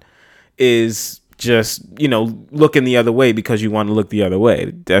not is just, looking the other way because you want to look the other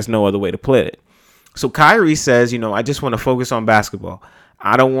way. There's no other way to play it. So Kyrie says, I just want to focus on basketball.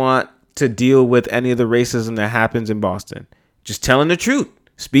 I don't want to deal with any of the racism that happens in Boston. Just telling the truth,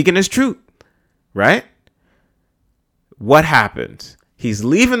 speaking his truth, right? What happens? He's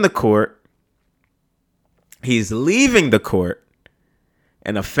leaving the court.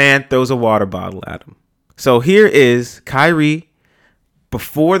 And a fan throws a water bottle at him. So here is Kyrie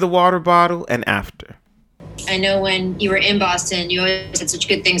before the water bottle and after. I know when you were in Boston, you always had such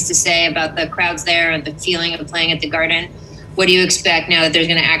good things to say about the crowds there and the feeling of playing at the Garden. What do you expect now that there's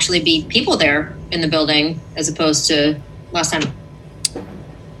going to actually be people there in the building as opposed to last time?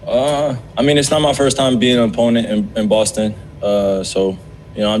 It's not my first time being an opponent in Boston. So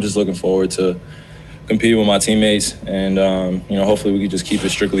I'm just looking forward to competing with my teammates and, hopefully we can just keep it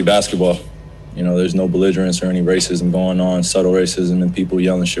strictly basketball. There's no belligerence or any racism going on, subtle racism and people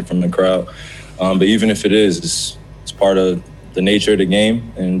yelling shit from the crowd. But even if it is, it's part of the nature of the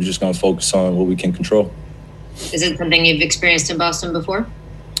game, and we're just going to focus on what we can control. Is it something you've experienced in Boston before?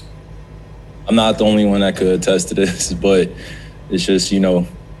 I'm not the only one that could attest to this, but it's just,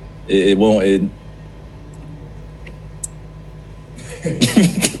 it won't.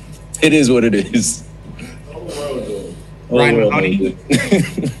 It is what it is. Ryan, how do you?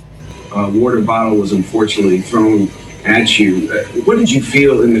 Water bottle was unfortunately thrown at you. What did you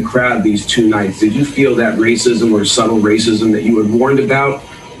feel in the crowd these two nights? Did you feel that racism or subtle racism that you had warned about?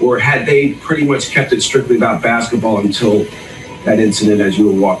 Or had they pretty much kept it strictly about basketball until that incident as you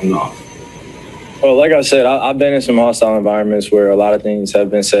were walking off? Well, like I said, I've been in some hostile environments where a lot of things have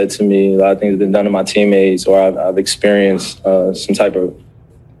been said to me, a lot of things have been done to my teammates, or I've experienced some type of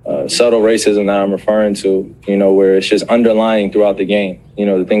subtle racism that I'm referring to, where it's just underlying throughout the game.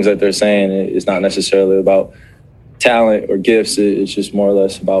 The things that they're saying is not necessarily about talent or gifts. It's just more or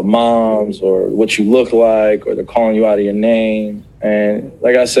less about moms or what you look like, or they're calling you out of your name. And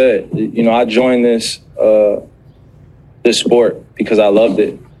like I said, I joined this sport because I loved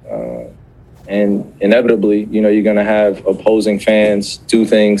it. And inevitably, you're going to have opposing fans do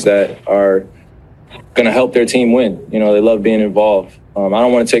things that are going to help their team win. They love being involved. I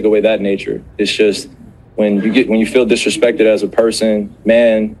don't want to take away that nature. It's just when you feel disrespected as a person,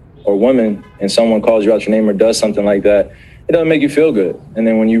 man or woman, and someone calls you out your name or does something like that, it doesn't make you feel good. And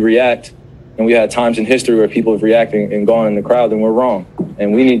then when you react, and we had times in history where people have reacted and gone in the crowd, then we're wrong.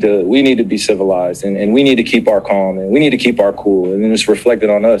 And we need to be civilized, and we need to keep our calm, and we need to keep our cool, and then it's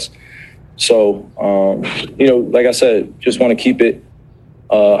reflected on us. So, like I said, just want to keep it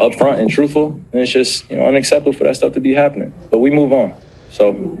upfront and truthful, and it's just unacceptable for that stuff to be happening. But we move on.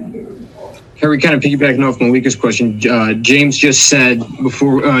 So, Harry, kind of piggybacking off Malika's question, James just said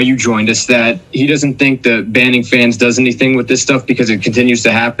before you joined us that he doesn't think that banning fans does anything with this stuff because it continues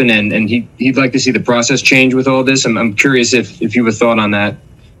to happen, and he'd like to see the process change with all this. I'm curious if you have a thought on that.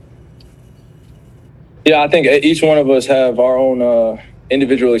 Yeah, I think each one of us have our own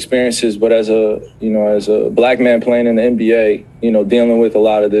individual experiences, but as a black man playing in the NBA, dealing with a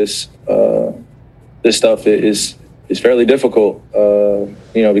lot of this stuff is fairly difficult,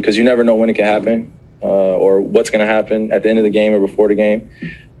 because you never know when it can happen or what's going to happen at the end of the game or before the game.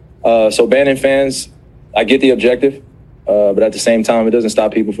 So banning fans, I get the objective, but at the same time, it doesn't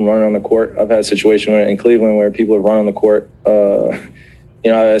stop people from running on the court. I've had situations in Cleveland where people have run on the court. I've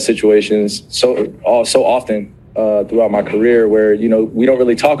had situations so often throughout my career where, we don't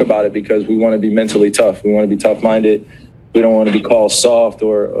really talk about it because we want to be mentally tough. We want to be tough-minded. We don't want to be called soft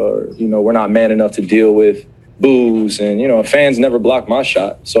or we're not man enough to deal with boos. And, fans never block my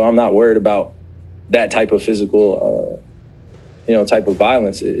shot. So I'm not worried about that type of physical, type of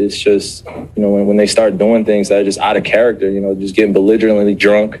violence. It's just, when they start doing things that are just out of character, just getting belligerently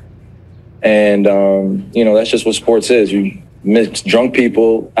drunk. And, that's just what sports is. You mix drunk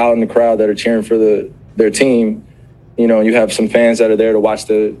people out in the crowd that are cheering for their team. You have some fans that are there to watch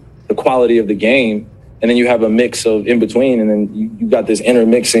the quality of the game. And then you have a mix of in between. And then you got this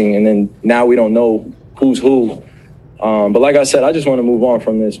intermixing. And then now we don't know who's who. But like I said, I just want to move on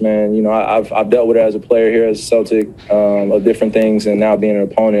from this, man. I've dealt with it as a player here as a Celtic of different things. And now being an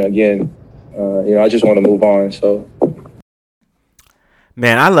opponent again, I just want to move on. So.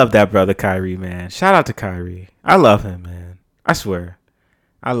 Man, I love that brother Kyrie, man. Shout out to Kyrie. I love him, man. I swear.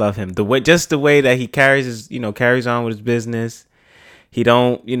 I love him. The way that he carries on with his business. He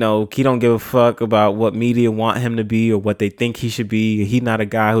don't give a fuck about what media want him to be or what they think he should be. He not a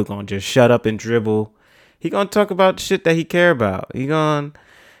guy who's going to just shut up and dribble. He going to talk about shit that he care about. He going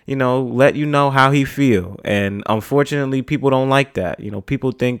to, let you know how he feel. And unfortunately, people don't like that.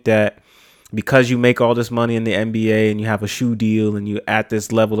 People think that because you make all this money in the NBA and you have a shoe deal and you're at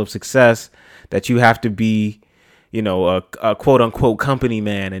this level of success that you have to be a quote unquote company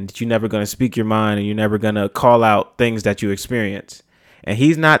man, and that you're never going to speak your mind and you're never going to call out things that you experience. And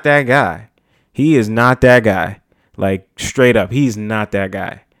he's not that guy. He is not that guy. Like, straight up, he's not that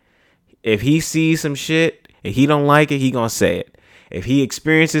guy. If he sees some shit, if he don't like it, he going to say it. If he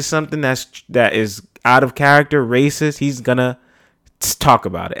experiences something that is out of character, racist, he's going to talk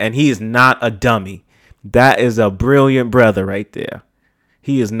about it. And he is not a dummy. That is a brilliant brother right there.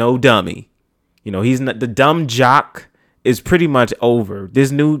 He is no dummy. He's not the dumb jock is pretty much over.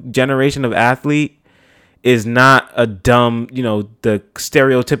 This new generation of athlete is not a dumb, the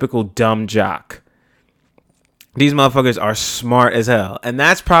stereotypical dumb jock. These motherfuckers are smart as hell. And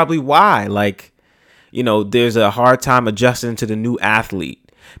that's probably why, there's a hard time adjusting to the new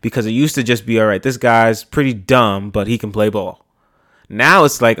athlete. Because it used to just be, all right, this guy's pretty dumb, but he can play ball. Now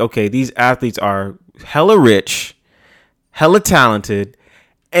it's like, okay, these athletes are hella rich, hella talented,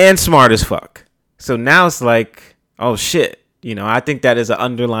 and smart as fuck. So now it's like, oh shit. I think that is an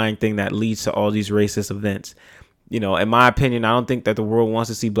underlying thing that leads to all these racist events. In my opinion, I don't think that the world wants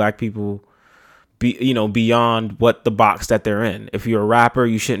to see black people be, beyond what the box that they're in. If you're a rapper,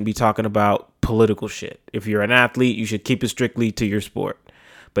 you shouldn't be talking about political shit. If you're an athlete, you should keep it strictly to your sport.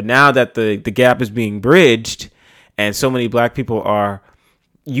 But now that the gap is being bridged and so many black people are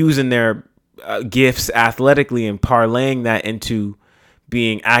using their gifts athletically and parlaying that into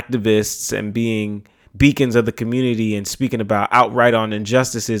being activists and being beacons of the community and speaking about outright on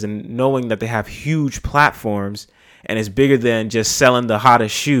injustices and knowing that they have huge platforms and it's bigger than just selling the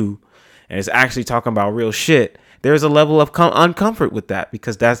hottest shoe and it's actually talking about real shit, there's a level of uncomfort with that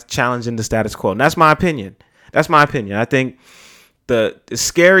because that's challenging the status quo. And that's my opinion. I think the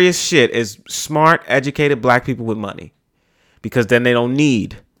scariest shit is smart, educated black people with money because then they don't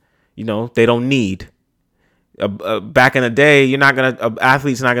need. Back in the day,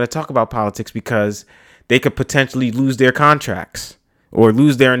 athlete's not gonna talk about politics because they could potentially lose their contracts or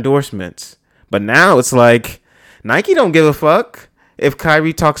lose their endorsements. But now it's like Nike don't give a fuck if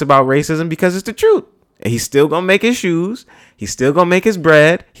Kyrie talks about racism because it's the truth. And he's still gonna make his shoes, he's still gonna make his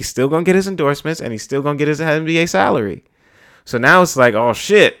bread, he's still gonna get his endorsements, and he's still gonna get his NBA salary. So now it's like, oh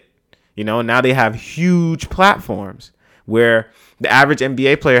shit, now they have huge platforms where the average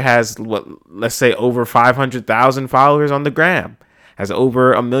NBA player has let's say over 500,000 followers on the gram, has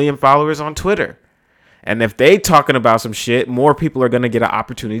over 1 million followers on Twitter. And if they talking about some shit, more people are going to get an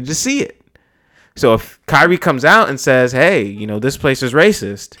opportunity to see it. So if Kyrie comes out and says, hey, you know, this place is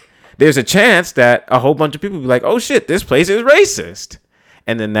racist, there's a chance that a whole bunch of people will be like, oh shit, this place is racist.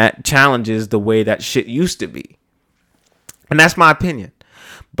 And then that challenges the way that shit used to be. And that's my opinion.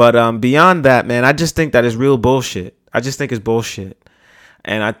 But beyond that, man, I just think that is real bullshit. I just think it's bullshit.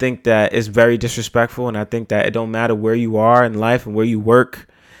 And I think that it's very disrespectful. And I think that it don't matter where you are in life and where you work,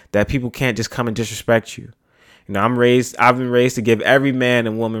 that people can't just come and disrespect you. You know, I've been raised to give every man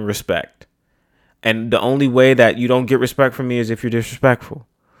and woman respect. And the only way that you don't get respect from me is if you're disrespectful.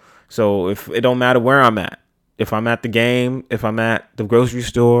 So if it don't matter where I'm at, if I'm at the game, if I'm at the grocery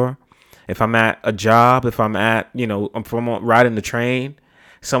store, if I'm at a job, if I'm at, you know, I'm riding the train,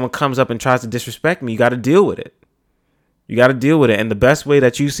 someone comes up and tries to disrespect me, you got to deal with it. You got to deal with it in the best way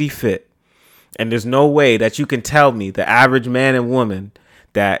that you see fit. And there's no way that you can tell me, the average man and woman,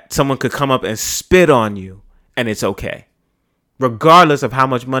 that someone could come up and spit on you and it's okay. Regardless of how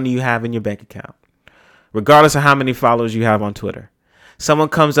much money you have in your bank account. Regardless of how many followers you have on Twitter. Someone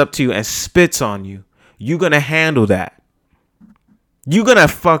comes up to you and spits on you. You're going to handle that. You're going to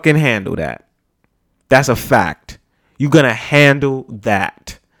fucking handle that. That's a fact. You're going to handle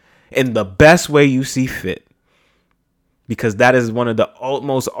that in the best way you see fit. Because that is one of the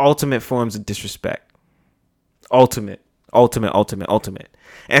most ultimate forms of disrespect. Ultimate.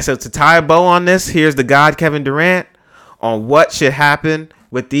 And so to tie a bow on this, here's the God Kevin Durant on what should happen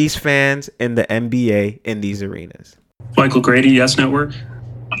with these fans in the NBA in these arenas. Michael Grady, Yes Network.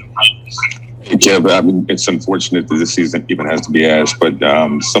 Yeah, but I mean, it's unfortunate that this season even has to be asked, but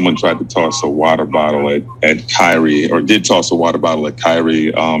someone tried to toss a water bottle at Kyrie, or did toss a water bottle at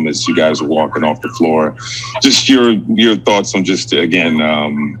Kyrie as you guys were walking off the floor. Just your thoughts on just, again,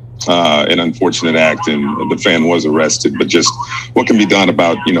 an unfortunate act, and the fan was arrested, but just what can be done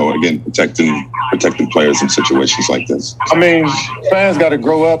about, you know, again, protecting players in situations like this? I mean, fans got to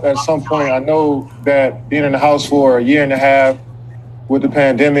grow up at some point. I know that being in the house for a year and a half with the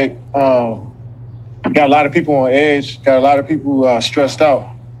pandemic, got a lot of people on edge, got a lot of people stressed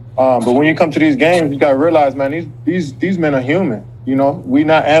out. But when you come to these games, you got to realize, man, these men are human. You know, we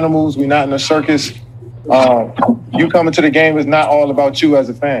not animals. We not in a circus. You coming to the game is not all about you as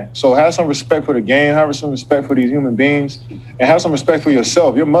a fan. So have some respect for the game, have some respect for these human beings, and have some respect for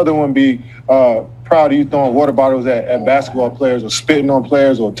yourself. Your mother wouldn't be proud of you throwing water bottles at basketball players or spitting on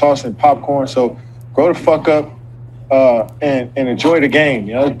players or tossing popcorn. So grow the fuck up and enjoy the game.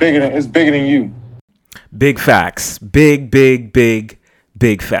 You know, it's bigger than you. Big facts. Big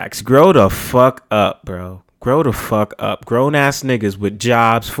facts. Grow the fuck up, bro. Grow the fuck up. Grown ass niggas with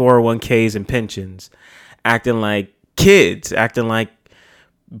jobs, 401ks, and pensions, acting like kids, acting like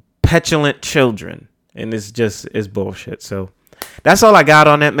petulant children. And it's bullshit. So that's all I got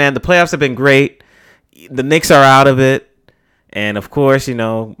on that, man. The playoffs have been great. The Knicks are out of it. And of course, you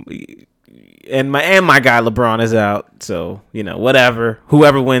know, and my guy LeBron is out. So, you know, whatever.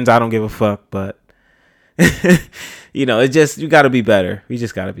 Whoever wins, I don't give a fuck. But you know, it's just, you got to be better. We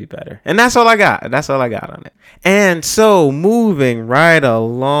just got to be better. And that's all I got. That's all I got on it. And so moving right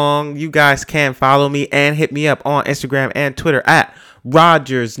along, you guys can follow me and hit me up on Instagram and Twitter at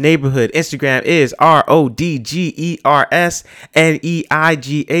Rodgers Neighborhood. Instagram is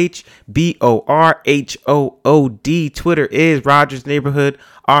RODGERSNEIGHBORHOOD. Twitter is Rodgers Neighborhood,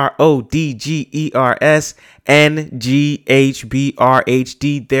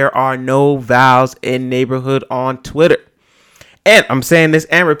 RODGERSNGHBRHD. There are no vowels in neighborhood on Twitter. And I'm saying this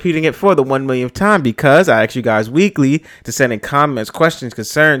and repeating it for the 1 millionth time because I ask you guys weekly to send in comments, questions,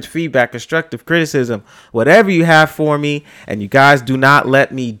 concerns, feedback, constructive criticism, whatever you have for me. And you guys do not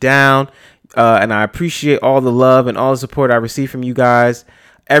let me down. And I appreciate all the love and all the support I receive from you guys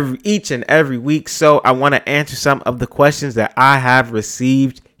each and every week. So I want to answer some of the questions that I have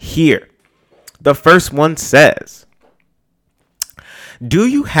received here. The first one says, do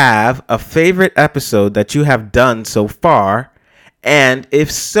you have a favorite episode that you have done so far? And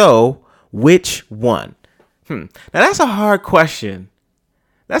if so, which one? Now that's a hard question.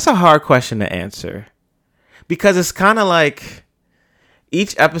 That's a hard question to answer because it's kind of like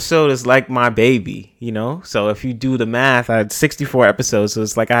each episode is like my baby, you know? So if you do the math, I had 64 episodes. So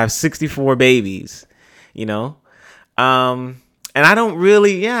it's like I have 64 babies, you know? And I don't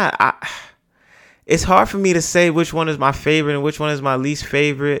really, it's hard for me to say which one is my favorite and which one is my least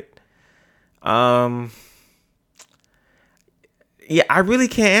favorite. Yeah, I really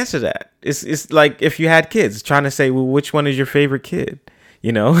can't answer that. It's like if you had kids, trying to say, well, which one is your favorite kid?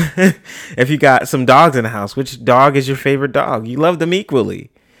 You know, if you got some dogs in the house, which dog is your favorite dog? You love them equally.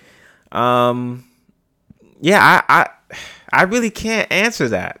 Yeah, I I really can't answer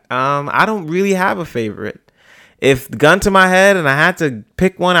that. I don't really have a favorite. If gun to my head and I had to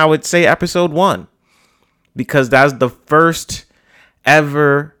pick one, I would say episode 1, because that's the first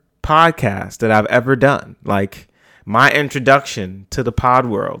ever podcast that I've ever done. Like, my introduction to the pod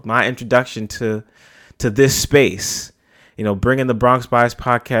world, my introduction to this space, you know, bringing the Bronx Bias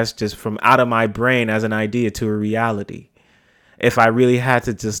podcast just from out of my brain as an idea to a reality. If I really had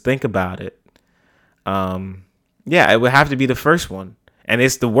to just think about it, yeah, it would have to be the first one, and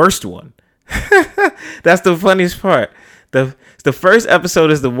it's the worst one. That's the funniest part. The first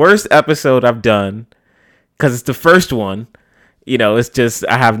episode is the worst episode I've done because it's the first one. You know, it's just,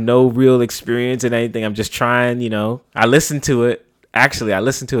 I have no real experience in anything. I'm just trying, you know. I listened to it. Actually, I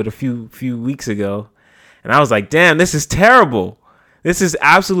listened to it a few weeks ago, and I was like, damn, this is terrible. This is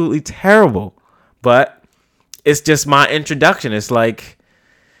absolutely terrible. But it's just my introduction. It's like,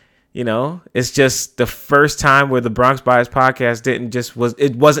 you know, it's just the first time where the Bronx Bias podcast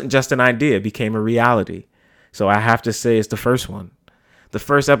it wasn't just an idea, it became a reality. So I have to say it's the first one. The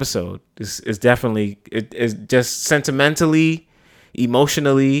first episode is definitely, it is just sentimentally,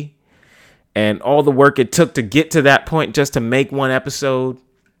 emotionally, and all the work it took to get to that point just to make one episode,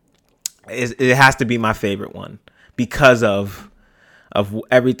 it has to be my favorite one because of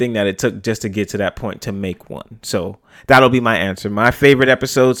everything that it took just to get to that point to make one. So that'll be my answer. My favorite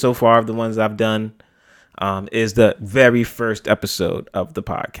episode so far of the ones I've done is the very first episode of the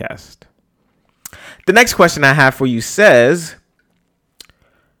podcast. The next question I have for you says,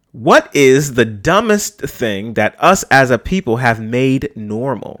 what is the dumbest thing that us as a people have made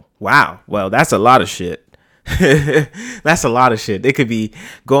normal? Wow. Well, that's a lot of shit. That's a lot of shit. They could be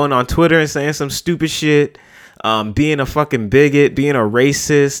going on Twitter and saying some stupid shit, being a fucking bigot, being a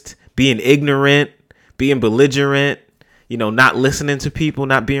racist, being ignorant, being belligerent, you know, not listening to people,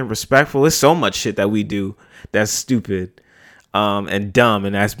 not being respectful. There's so much shit that we do that's stupid and dumb,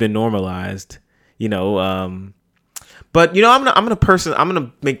 and that's been normalized, you know. But, you know, I'm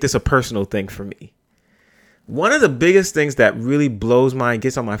gonna make this a personal thing for me. One of the biggest things that really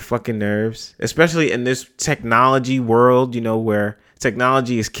gets on my fucking nerves, especially in this technology world, you know, where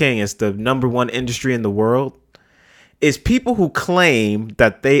technology is king, it's the number one industry in the world, is people who claim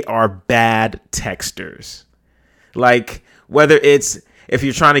that they are bad texters. Like, whether it's if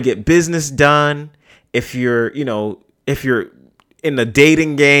you're trying to get business done, if you're in the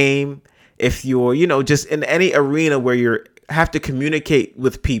dating game, if you're, you know, just in any arena where you have to communicate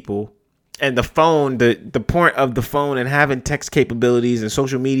with people, and the phone, the point of the phone and having text capabilities and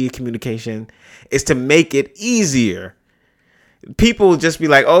social media communication is to make it easier. People just be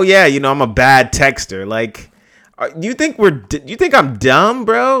like, oh yeah, you know, I'm a bad texter. Like, you think I'm dumb,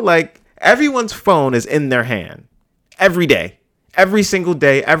 bro? Like, everyone's phone is in their hand every day, every single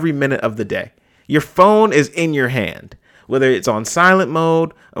day, every minute of the day. Your phone is in your hand. Whether it's on silent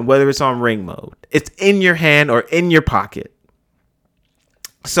mode or whether it's on ring mode, it's in your hand or in your pocket.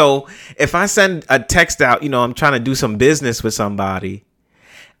 So if I send a text out, you know, I'm trying to do some business with somebody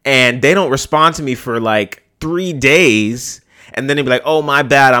and they don't respond to me for like 3 days, and then they be like, oh, my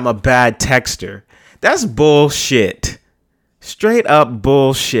bad, I'm a bad texter. That's bullshit. Straight up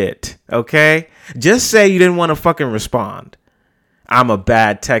bullshit. Okay? Just say you didn't want to fucking respond. I'm a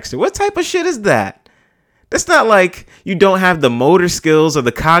bad texter. What type of shit is that? That's not like you don't have the motor skills or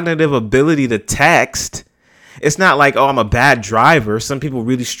the cognitive ability to text. It's not like, oh, I'm a bad driver. Some people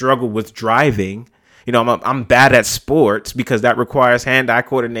really struggle with driving. You know, I'm bad at sports because that requires hand-eye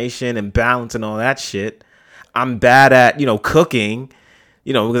coordination and balance and all that shit. I'm bad at, you know, cooking,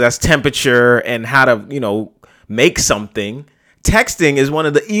 you know, because that's temperature and how to, you know, make something. Texting is one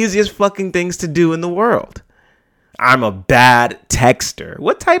of the easiest fucking things to do in the world. I'm a bad texter.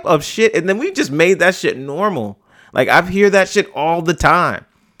 What type of shit? And then we just made that shit normal. Like, I hear that shit all the time.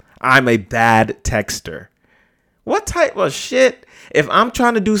 I'm a bad texter. What type of shit? If I'm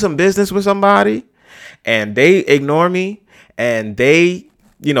trying to do some business with somebody and they ignore me and they,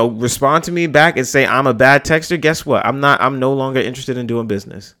 you know, respond to me back and say I'm a bad texter, guess what? I'm no longer interested in doing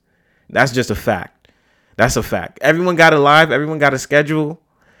business. That's just a fact. That's a fact. Everyone got a life. Everyone got a schedule.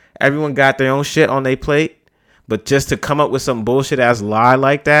 Everyone got their own shit on their plate. But just to come up with some bullshit ass lie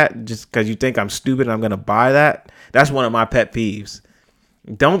like that, just because you think I'm stupid and I'm going to buy that, that's one of my pet peeves.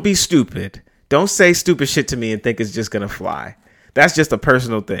 Don't be stupid. Don't say stupid shit to me and think it's just going to fly. That's just a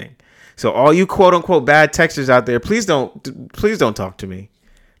personal thing. So all you quote unquote bad texters out there, please don't talk to me.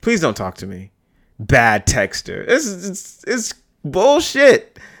 Please don't talk to me. Bad texter. It's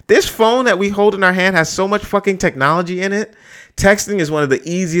bullshit. This phone that we hold in our hand has so much fucking technology in it. Texting is one of the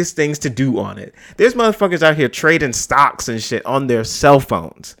easiest things to do on it. There's motherfuckers out here trading stocks and shit on their cell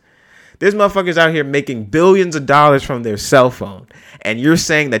phones. There's motherfuckers out here making billions of dollars from their cell phone, and you're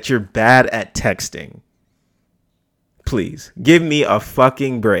saying that you're bad at texting. Please, give me a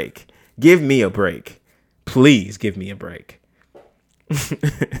fucking break. Give me a break. Please give me a break.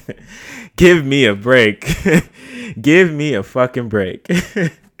 Give me a break. Give me a fucking break.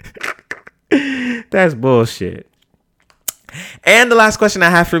 That's bullshit. And the last question I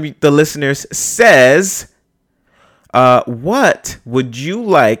have for the listeners says, what would you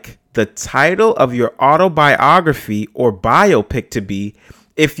like the title of your autobiography or biopic to be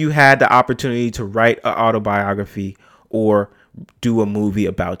if you had the opportunity to write an autobiography or do a movie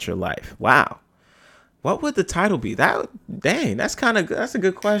about your life? Wow. What would the title be? That's a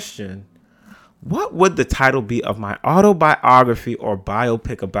good question. What would the title be of my autobiography or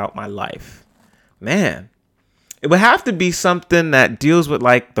biopic about my life? Man, it would have to be something that deals with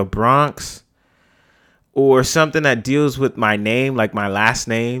like the Bronx, or something that deals with my name, like my last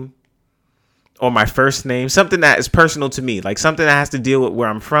name or my first name, something that is personal to me, like something that has to deal with where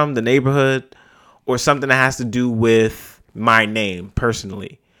I'm from, the neighborhood, or something that has to do with my name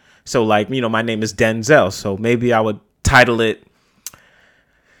personally. So like, my name is Denzel. So maybe I would title it,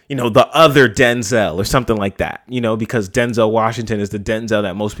 The Other Denzel or something like that, because Denzel Washington is the Denzel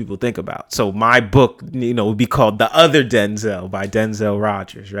that most people think about. So my book, would be called The Other Denzel by Denzel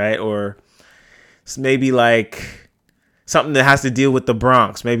Rogers, right? Or maybe like something that has to deal with the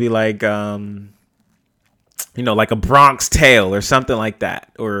Bronx, maybe like, like A Bronx Tale or something like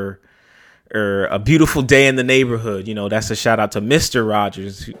that, or A Beautiful Day in the Neighborhood. That's a shout out to Mr.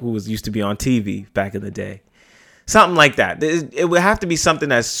 Rogers, who used to be on TV back in the day. Something like that. It would have to be something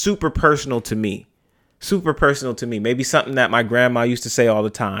that's super personal to me. Maybe something that my grandma used to say all the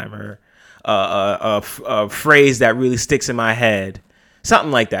time, or a phrase that really sticks in my head.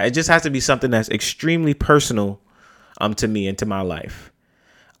 Something like that. It just has to be something that's extremely personal to me and to my life.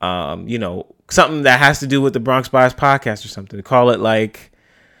 Something that has to do with the Bronx Bias podcast or something. Call it like,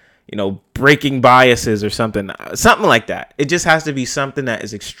 Breaking Biases or something like that. It just has to be something that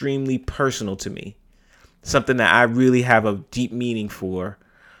is extremely personal to me. Something that I really have a deep meaning for.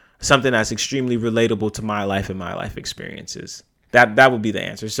 Something that's extremely relatable to my life and my life experiences. That would be the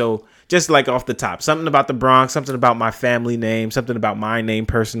answer. So just like off the top, something about the Bronx, something about my family name, something about my name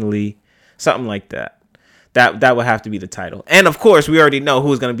personally, something like that. That would have to be the title. And of course, we already know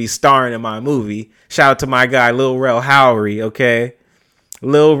who's going to be starring in my movie. Shout out to my guy, Lil Rel Howery, okay?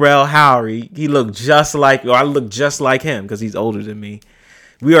 Lil Rel Howery, he looked just like, or I look just like him because he's older than me.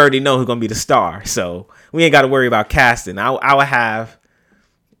 We already know who's going to be the star, so we ain't got to worry about casting. I would have,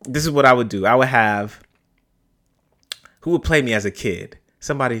 this is what I would do. I would have, who would play me as a kid?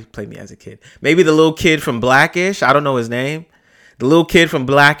 Somebody play me as a kid. Maybe the little kid from Blackish. I don't know his name. The little kid from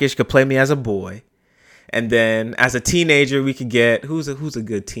Blackish could play me as a boy. And then as a teenager, we could get, who's a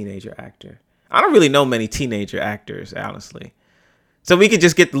good teenager actor? I don't really know many teenager actors, honestly. So we could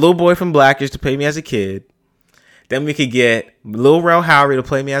just get the little boy from Blackish to play me as a kid. Then we could get Lil Rel Howery to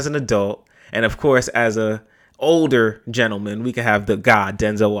play me as an adult. And of course, as a older gentleman, we could have the god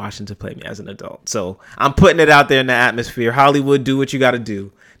Denzel Washington play me as an adult. So I'm putting it out there in the atmosphere. Hollywood, do what you got to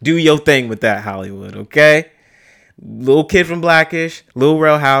do. Do your thing with that, Hollywood, okay? Little kid from Blackish, Lil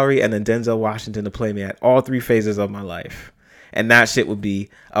Rel Howery, and then Denzel Washington to play me at all three phases of my life. And that shit would be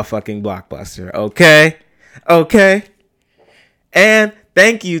a fucking blockbuster, okay? Okay? And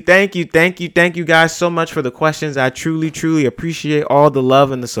thank you guys so much for the questions. I truly appreciate all the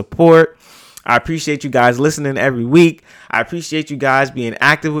love and the support. I appreciate you guys listening every week. I appreciate you guys being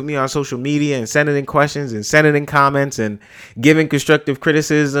active with me on social media and sending in questions and sending in comments and giving constructive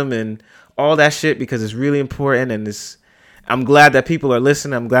criticism and all that shit, because it's really important. And I'm glad that people are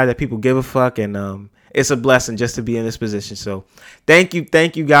listening. I'm glad that people give a fuck. And it's a blessing just to be in this position. So thank you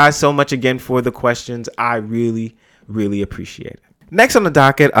guys so much again for the questions. I really appreciate it. Next on the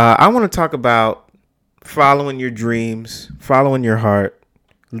docket, I want to talk about following your dreams, following your heart.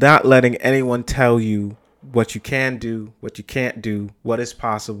 Not letting anyone tell you what you can do, what you can't do, what is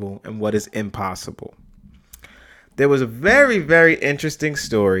possible, and what is impossible. There was a very interesting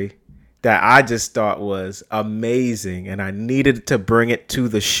story that I just thought was amazing, and I needed to bring it to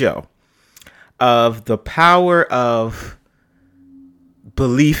the show, of the power of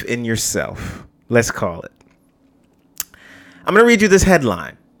belief in yourself. Let's call it. I'm going to read you this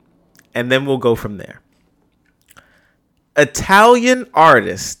headline, and then we'll go from there. Italian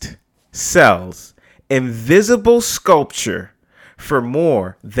artist sells invisible sculpture for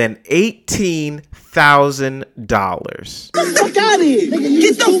more than $18,000. Fuck out of here, nigga.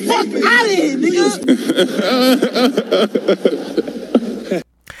 Get the fuck out of here, nigga.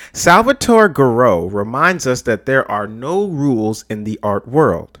 Salvatore Garreau reminds us that there are no rules in the art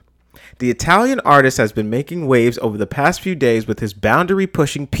world. The Italian artist has been making waves over the past few days with his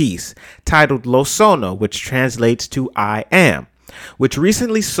boundary-pushing piece titled Lo Sono, which translates to I Am, which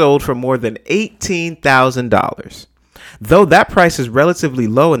recently sold for more than $18,000. Though that price is relatively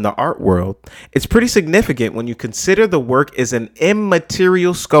low in the art world, it's pretty significant when you consider the work is an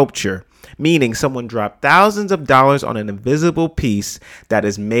immaterial sculpture, meaning someone dropped thousands of dollars on an invisible piece that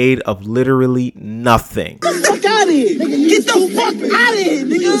is made of literally nothing. Get the fuck out of here! Get the fuck out of here,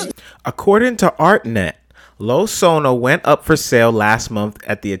 nigga! According to ArtNet, Lo Sono went up for sale last month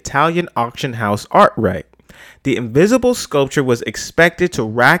at the Italian auction house ArtRight. The invisible sculpture was expected to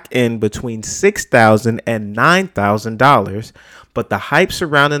rack in between $6,000 and $9,000, but the hype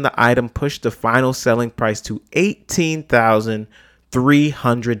surrounding the item pushed the final selling price to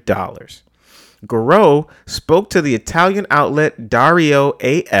 $18,300. Garreau spoke to the Italian outlet Dario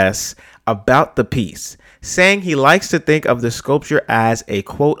AS about the piece, saying he likes to think of the sculpture as a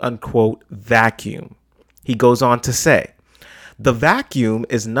quote-unquote vacuum. He goes on to say, "The vacuum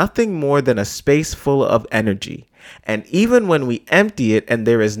is nothing more than a space full of energy, and even when we empty it and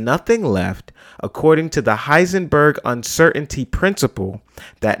there is nothing left, according to the Heisenberg uncertainty principle,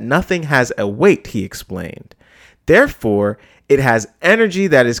 that nothing has a weight," he explained. Therefore, it has energy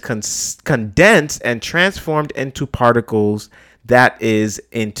that is condensed and transformed into particles that is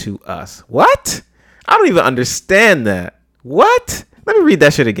into us. What? I don't even understand that. What? Let me read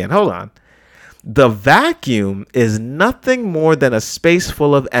that shit again. Hold on. The vacuum is nothing more than a space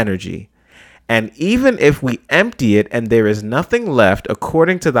full of energy. And even if we empty it and there is nothing left,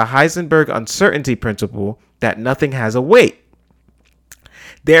 according to the Heisenberg uncertainty principle, that nothing has a weight.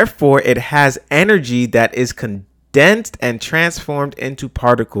 Therefore, it has energy that is condensed and transformed into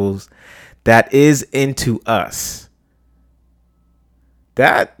particles that is into us.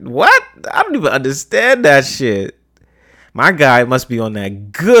 That, what? I don't even understand that shit. My guy must be on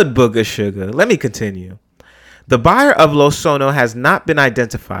that good booger sugar. Let me continue. The buyer of Lo Sono has not been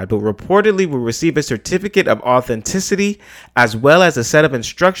identified, but reportedly will receive a certificate of authenticity as well as a set of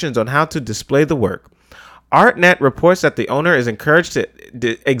instructions on how to display the work. ArtNet reports that the owner is encouraged to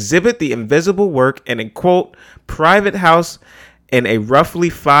exhibit the invisible work in a, quote, private house in a roughly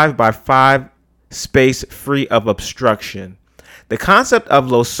 5x5 space free of obstruction. The concept of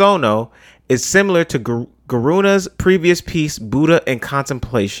Lo Sono is similar to Garuna's previous piece, Buddha in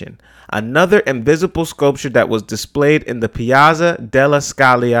Contemplation, another invisible sculpture that was displayed in the Piazza della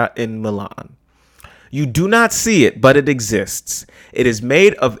Scala in Milan. You do not see it, but it exists. It is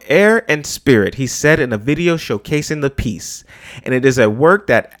made of air and spirit, he said in a video showcasing the piece. And it is a work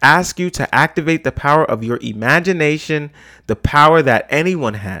that asks you to activate the power of your imagination, the power that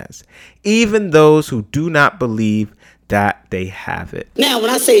anyone has, even those who do not believe that they have it. Now, when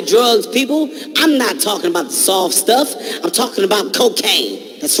I say drugs, people, I'm not talking about the soft stuff. I'm talking about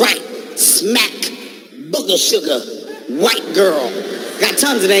cocaine. That's right. Smack, booger sugar, white girl. Got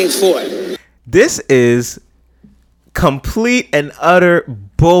tons of names for it. This is complete and utter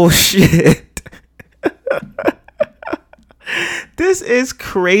bullshit. This is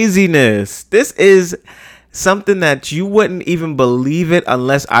craziness. This is something that you wouldn't even believe it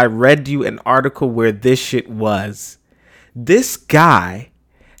unless I read you an article where this shit was. This guy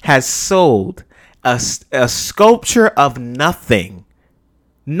has sold a sculpture of nothing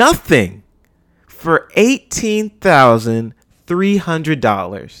for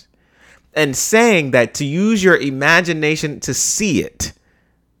 $18,300 and saying that to use your imagination to see it.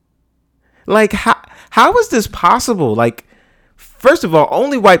 Like, how is this possible? Like, first of all,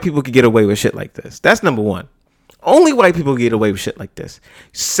 only white people could get away with shit like this. That's number one. Only white people get away with shit like this.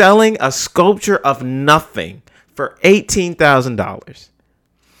 Selling a sculpture of nothing for $18,000.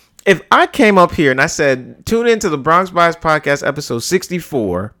 If I came up here and I said, tune into the Bronx Bias Podcast episode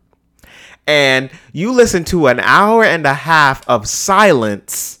 64, and you listen to an hour and a half of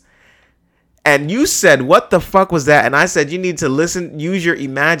silence, and you said, what the fuck was that? And I said, you need to listen, use your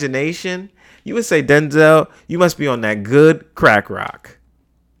imagination. You would say, Denzel, you must be on that good crack rock.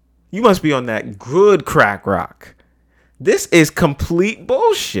 You must be on that good crack rock. This is complete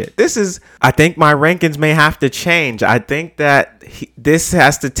bullshit. I think my rankings may have to change. I think that this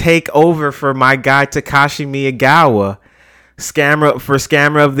has to take over for my guy Takashi Miyagawa.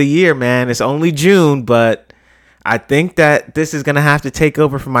 Scammer of the year, man. It's only June, but I think that this is going to have to take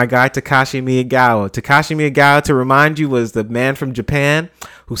over for my guy Takashi Miyagawa. Takashi Miyagawa, to remind you, was the man from Japan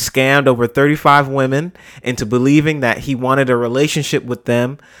who scammed over 35 women into believing that he wanted a relationship with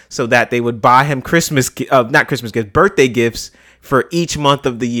them so that they would buy him birthday gifts for each month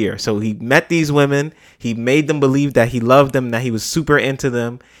of the year. So he met these women. He made them believe that he loved them, that he was super into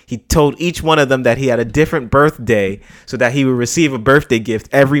them. He told each one of them that he had a different birthday so that he would receive a birthday gift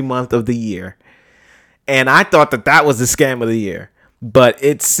every month of the year. And I thought that was the scam of the year. But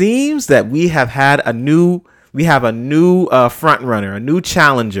it seems that we have a new front runner, a new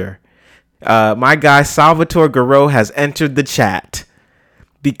challenger. My guy Salvatore Garreau has entered the chat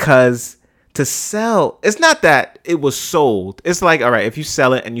because to sell, it's not that it was sold. It's like, all right, if you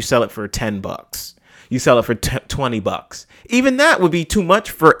sell it and you sell it for $10, you sell it for $20. Even that would be too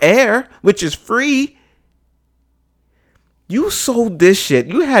much for air, which is free. You sold this shit.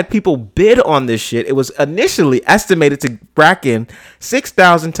 You had people bid on this shit. It was initially estimated to rack in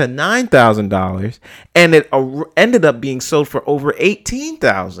 $6,000 to $9,000, and it ended up being sold for over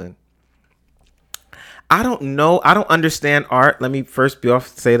 $18,000. I don't know. I don't understand art. Let me first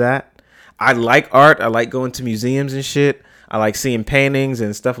say that. I like art. I like going to museums and shit. I like seeing paintings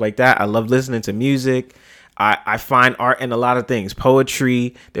and stuff like that. I love listening to music. I find art in a lot of things.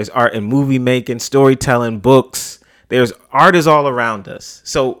 Poetry. There's art in movie making, storytelling, books. There's art is all around us.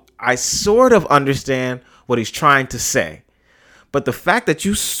 So I sort of understand what he's trying to say. But the fact that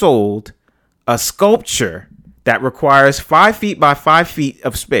you sold a sculpture that requires 5 feet by 5 feet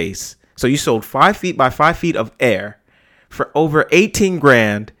of space. So you sold 5 feet by 5 feet of air for over 18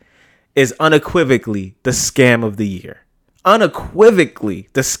 grand is unequivocally the scam of the year. Unequivocally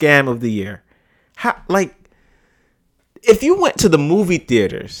the scam of the year. If you went to the movie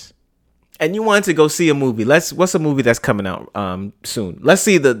theaters and you wanted to go see a movie, what's a movie that's coming out soon? Let's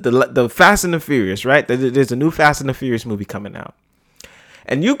see the Fast and the Furious, right? There's a new Fast and the Furious movie coming out.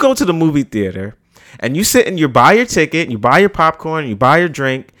 And you go to the movie theater and you sit and you buy your ticket, and you buy your popcorn, and you buy your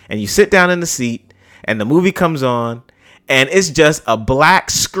drink, and you sit down in the seat, and the movie comes on, and it's just a black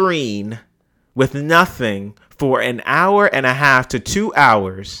screen with nothing for an hour and a half to 2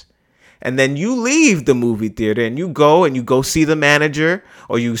 hours. And then you leave the movie theater and you go see the manager,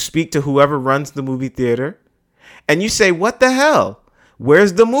 or you speak to whoever runs the movie theater, and you say, what the hell?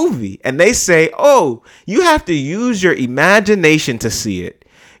 Where's the movie? And they say, oh, you have to use your imagination to see it.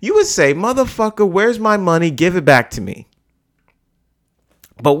 You would say, motherfucker, where's my money? Give it back to me.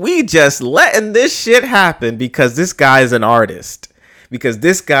 But we just letting this shit happen because this guy is an artist. Because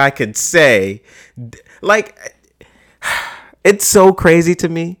this guy could say, like, it's so crazy to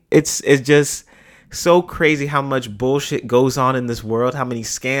me. It's just so crazy how much bullshit goes on in this world, how many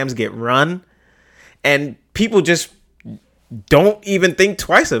scams get run, and people just don't even think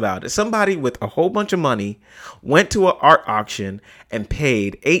twice about it. Somebody with a whole bunch of money went to an art auction and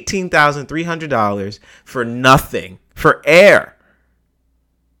paid $18,300 for nothing, for air.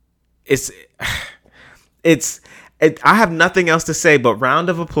 I have nothing else to say but round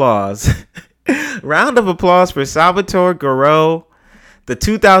of applause. Round of applause for Salvatore Garreau, the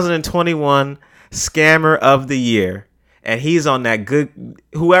 2021 Scammer of the Year. And he's on that good,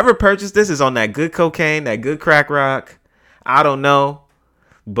 whoever purchased this is on that good cocaine, that good crack rock. I don't know.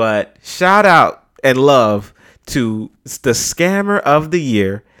 But shout out and love to the Scammer of the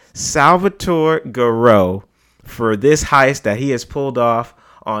Year, Salvatore Garreau, for this heist that he has pulled off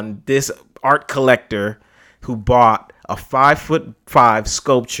on this art collector who bought a 5'5"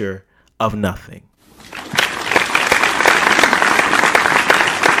 sculpture of nothing.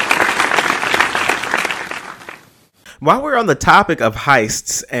 While we're on the topic of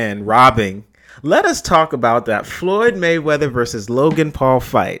heists and robbing, let us talk about that Floyd Mayweather versus Logan Paul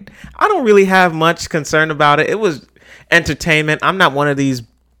fight. I don't really have much concern about it. It was entertainment. I'm not one of these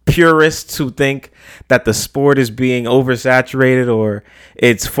purists who think that the sport is being oversaturated or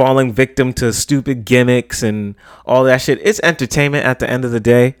it's falling victim to stupid gimmicks and all that shit. It's entertainment at the end of the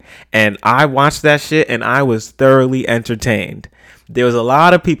day, and I watched that shit and I was thoroughly entertained. There was a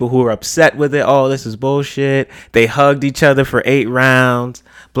lot of people who were upset with it. Oh, this is bullshit. They hugged each other for 8 rounds,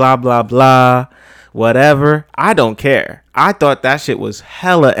 blah blah blah, whatever. I don't care. I thought that shit was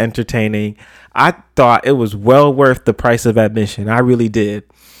hella entertaining. I thought it was well worth the price of admission. I really did.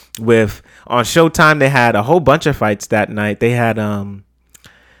 On Showtime, they had a whole bunch of fights that night. They had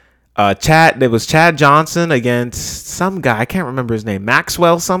Chad Johnson against some guy, I can't remember his name,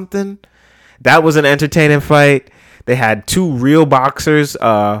 Maxwell something. That was an entertaining fight. They had 2 real boxers,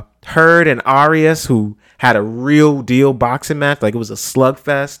 Hurd and Arias, who had a real deal boxing match, like it was a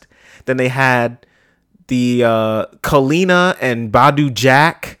slugfest. Then they had the Kalina and Badu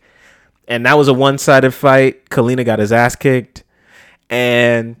Jack, and that was a one-sided fight. Kalina got his ass kicked.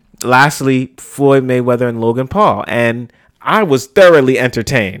 And lastly, Floyd Mayweather and Logan Paul. And I was thoroughly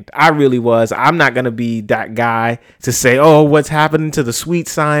entertained. I really was. I'm not going to be that guy to say, oh, what's happening to the sweet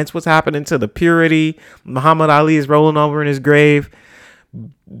science? What's happening to the purity? Muhammad Ali is rolling over in his grave.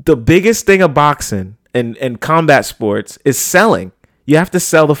 The biggest thing of boxing and combat sports is selling. You have to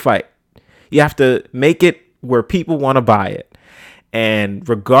sell the fight. You have to make it where people want to buy it. And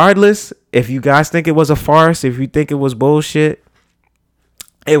regardless, if you guys think it was a farce, if you think it was bullshit,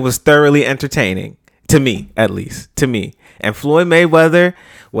 it was thoroughly entertaining. To me, at least. To me. And Floyd Mayweather,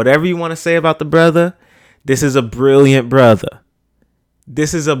 whatever you want to say about the brother, this is a brilliant brother.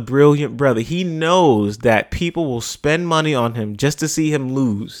 This is a brilliant brother. He knows that people will spend money on him just to see him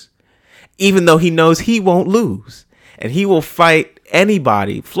lose. Even though he knows he won't lose. And he will fight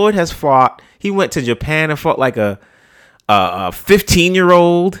anybody. Floyd has fought. He went to Japan and fought like a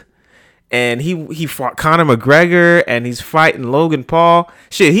 15-year-old. And he fought Conor McGregor, and he's fighting Logan Paul.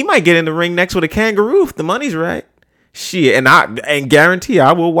 Shit, he might get in the ring next with a kangaroo if the money's right. Shit, and guarantee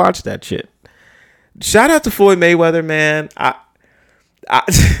I will watch that shit. Shout out to Floyd Mayweather, man.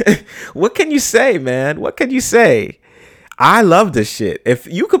 What can you say, man? What can you say? I love this shit. If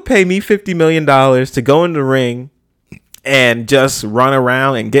you could pay me $50 million to go in the ring and just run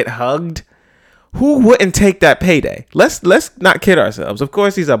around and get hugged, who wouldn't take that payday? Let's not kid ourselves. Of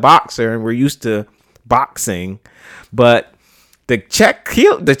course, he's a boxer and we're used to boxing, but the check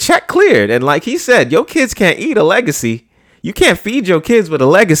cleared. And like he said, your kids can't eat a legacy. You can't feed your kids with a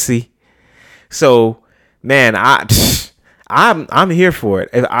legacy. So, man, I'm here for it.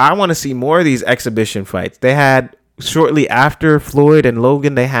 I want to see more of these exhibition fights. They had shortly after Floyd and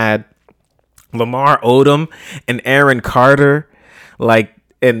Logan, they had Lamar Odom and Aaron Carter.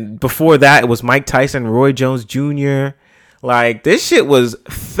 And before that, it was Mike Tyson, Roy Jones Jr. Like, this shit was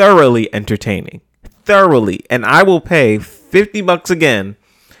thoroughly entertaining. Thoroughly. And I will pay $50 again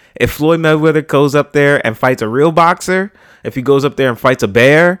if Floyd Mayweather goes up there and fights a real boxer. If he goes up there and fights a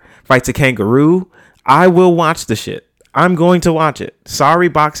bear, fights a kangaroo, I will watch the shit. I'm going to watch it. Sorry,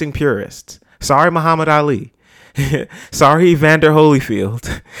 boxing purists. Sorry, Muhammad Ali. Sorry, Evander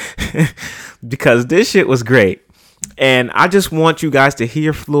Holyfield. Because this shit was great. And I just want you guys to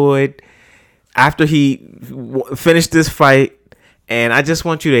hear Floyd after he finished this fight. And I just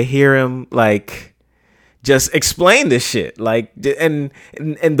want you to hear him, like, just explain this shit. Like, and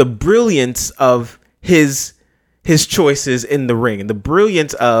the brilliance of his choices in the ring. And the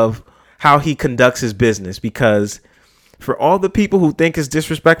brilliance of how he conducts his business. Because for all the people who think it's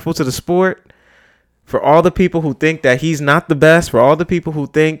disrespectful to the sport, for all the people who think that he's not the best, for all the people who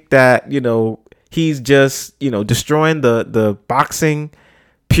think that, you know, he's just, you know, destroying the boxing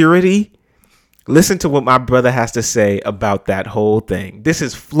purity. Listen to what my brother has to say about that whole thing. This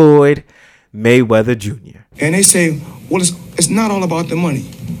is Floyd Mayweather Jr. And they say, well, it's not all about the money.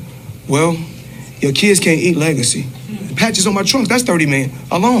 Well, your kids can't eat legacy. The patches on my trunks, that's $30 million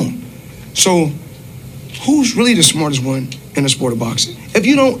alone. So who's really the smartest one in the sport of boxing? If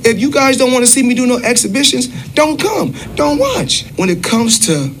you guys don't want to see me do no exhibitions, don't come. Don't watch. When it comes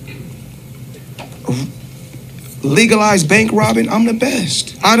to legalized bank robbing, I'm the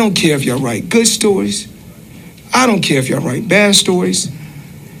best. I don't care if y'all write good stories. I don't care if y'all write bad stories.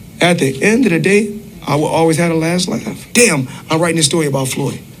 At the end of the day, I will always have the last laugh. Damn, I'm writing this story about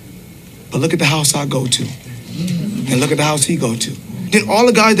Floyd. But look at the house I go to. And look at the house he go to. Then all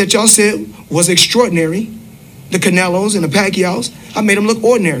the guys that y'all said was extraordinary, the Canelos and the Pacquiaos, I made them look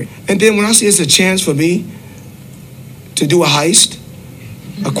ordinary. And then when I see it's a chance for me to do a heist,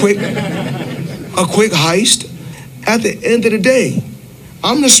 a quick heist, at the end of the day,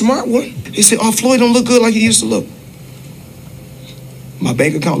 I'm the smart one. He said, oh, Floyd don't look good like he used to look. My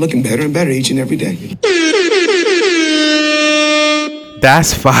bank account looking better and better each and every day.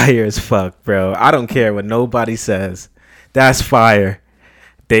 That's fire as fuck, bro. I don't care what nobody says. That's fire.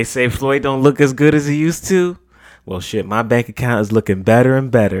 They say Floyd don't look as good as he used to. Well, shit, my bank account is looking better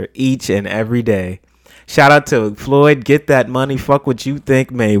and better each and every day. Shout out to Floyd, get that money, fuck what you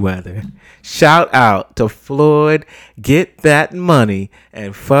think, Mayweather. Shout out to Floyd, get that money,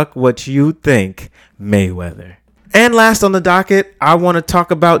 and fuck what you think, Mayweather. And last on the docket, I want to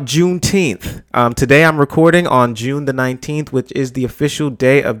talk about Juneteenth. Today I'm recording on June the 19th, which is the official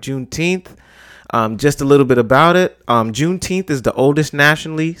day of Juneteenth. Just a little bit about it. Juneteenth is the oldest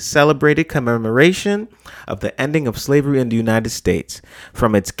nationally celebrated commemoration of the ending of slavery in the United States.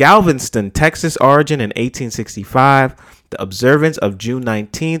 From its Galveston, Texas origin in 1865, the observance of June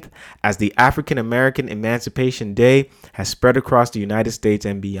 19th as the African American Emancipation Day has spread across the United States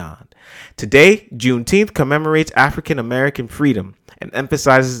and beyond. Today, Juneteenth commemorates African American freedom and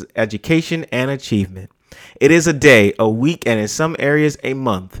emphasizes education and achievement. It is a day, a week, and in some areas a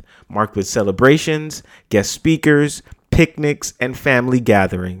month, marked with celebrations, guest speakers, picnics, and family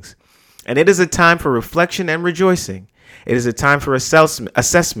gatherings. And it is a time for reflection and rejoicing. It is a time for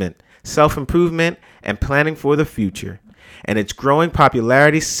assessment, self-improvement, and planning for the future. And its growing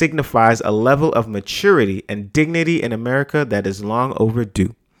popularity signifies a level of maturity and dignity in America that is long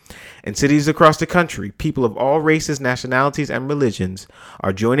overdue. In cities across the country, people of all races, nationalities, and religions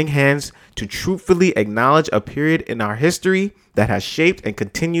are joining hands to truthfully acknowledge a period in our history that has shaped and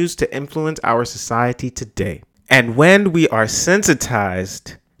continues to influence our society today. And when we are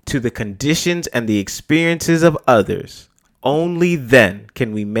sensitized to the conditions and the experiences of others, only then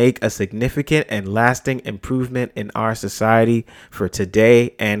can we make a significant and lasting improvement in our society for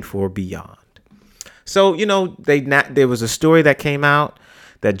today and for beyond. So, there was a story that came out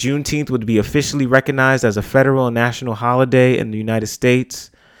that Juneteenth would be officially recognized as a federal and national holiday in the United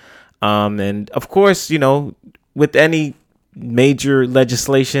States. And of course, with any major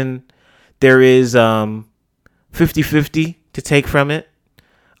legislation, there is 50-50 to take from it.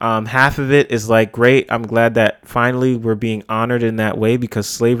 Half of it is like, great, I'm glad that finally we're being honored in that way, because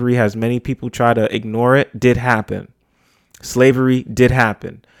slavery, has many people try to ignore it, did happen. Slavery did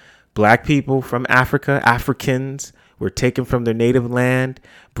happen. Black people from Africa, Africans, were taken from their native land,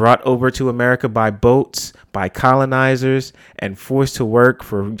 brought over to America by boats, by colonizers, and forced to work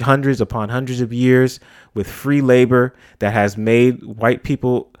for hundreds upon hundreds of years with free labor that has made white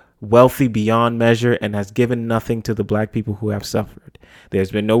people wealthy beyond measure and has given nothing to the black people who have suffered.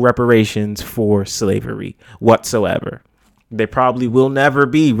 There's been no reparations for slavery whatsoever. There probably will never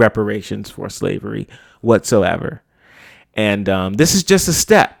be reparations for slavery whatsoever. And this is just a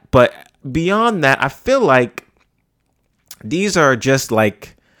step. But beyond that, I feel like these are just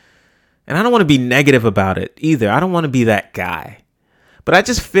like, and I don't want to be negative about it either. I don't want to be that guy. But I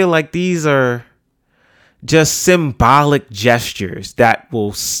just feel like these are just symbolic gestures that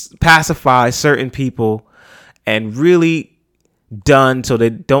will pacify certain people and really done so they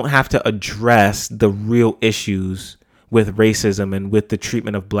don't have to address the real issues with racism and with the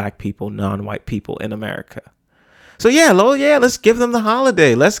treatment of black people, non-white people in America. So let's give them the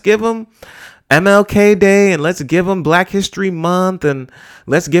holiday. Let's give them MLK Day, and let's give them Black History Month, and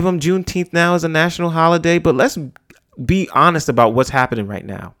let's give them Juneteenth now as a national holiday. But let's be honest about what's happening right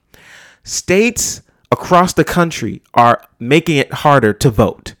now. States across the country are making it harder to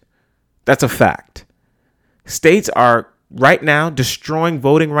vote. That's a fact. States are right now destroying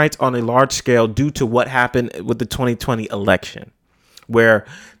voting rights on a large scale due to what happened with the 2020 election, where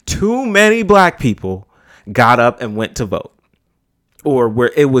too many black people got up and went to vote, or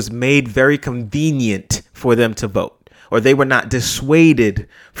where it was made very convenient for them to vote, or they were not dissuaded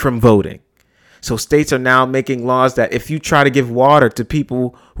from voting. So states are now making laws that if you try to give water to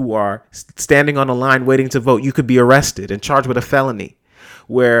people who are standing on a line waiting to vote, you could be arrested and charged with a felony,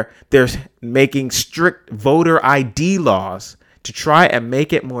 where they're making strict voter ID laws to try and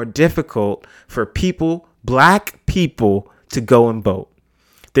make it more difficult for people, black people, to go and vote.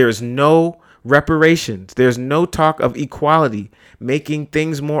 There's no reparations. There's no talk of equality, making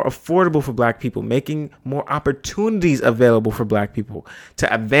things more affordable for black people, making more opportunities available for black people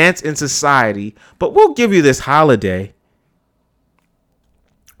to advance in society. But we'll give you this holiday.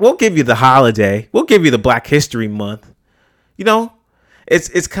 We'll give you the holiday. We'll give you the Black History Month.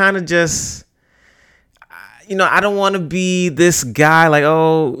 It's kind of just, I don't want to be this guy like,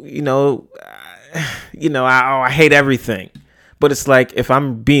 I hate everything. But it's like, if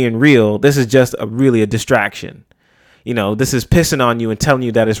I'm being real, this is just really a distraction. This is pissing on you and telling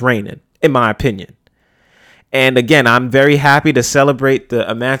you that it's raining, in my opinion. And again, I'm very happy to celebrate the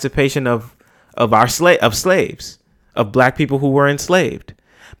emancipation of slaves, of black people who were enslaved.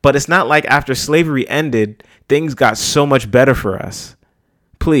 But it's not like after slavery ended, things got so much better for us.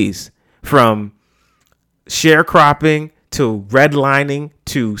 Please, from sharecropping to redlining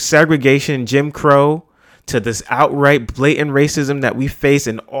to segregation, Jim Crow, to this outright blatant racism that we face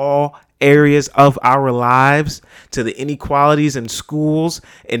in all areas of our lives, to the inequalities in schools,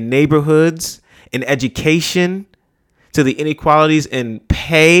 in neighborhoods, in education, to the inequalities in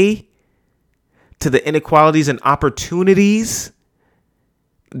pay, to the inequalities in opportunities.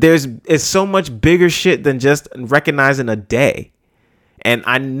 It's so much bigger shit than just recognizing a day. And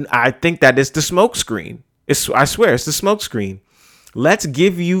I think that it's the smokescreen. I swear it's the smokescreen. Let's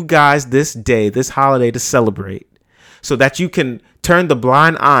give you guys this day, this holiday to celebrate, so that you can turn the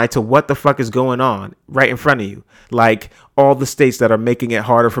blind eye to what the fuck is going on right in front of you. Like all the states that are making it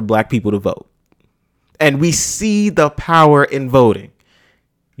harder for black people to vote. And we see the power in voting.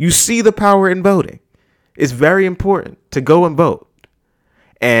 You see the power in voting. It's very important to go and vote.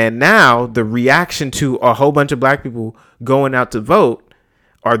 And now the reaction to a whole bunch of black people going out to vote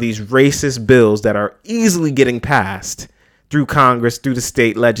are these racist bills that are easily getting passed through Congress, through the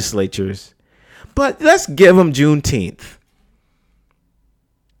state legislatures. But let's give them Juneteenth.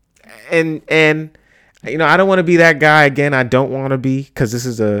 And you know, I don't want to be that guy again. I don't want to be, because this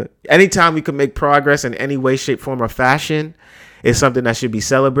is anytime we can make progress in any way, shape, form, or fashion is something that should be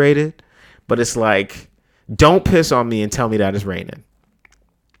celebrated. But it's like, don't piss on me and tell me that it's raining.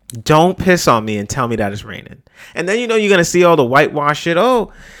 Don't piss on me and tell me that it's raining. And then, you know, you're going to see all the whitewash shit.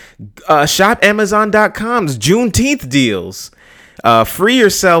 Oh, shop Amazon.com's Juneteenth deals. Free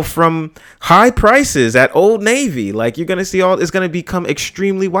yourself from high prices at Old Navy. Like, you're going to see it's going to become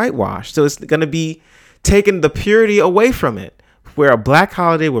extremely whitewashed. So it's going to be taking the purity away from it. Where a black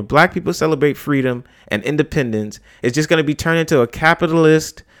holiday where black people celebrate freedom and independence is just going to be turned into a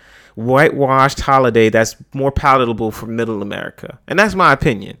capitalist, whitewashed holiday that's more palatable for middle America. And that's my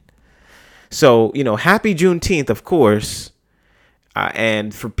opinion. So, you know, happy Juneteenth, of course.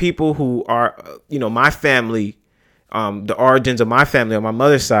 And for people who are, you know, my family, the origins of my family on my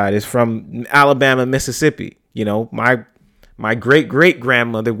mother's side is from Alabama, Mississippi. You know, my great great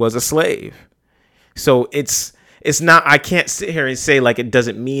grandmother was a slave. So it's not, I can't sit here and say like it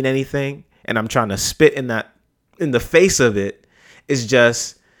doesn't mean anything. And I'm trying to spit in the face of it. It's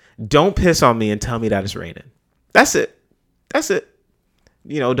just, don't piss on me and tell me that it's raining. That's it. That's it.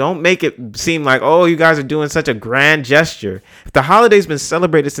 You know, don't make it seem like, oh, you guys are doing such a grand gesture. If the holiday's been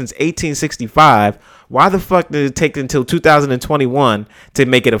celebrated since 1865, why the fuck did it take until 2021 to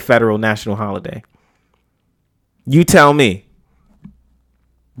make it a federal national holiday? You tell me.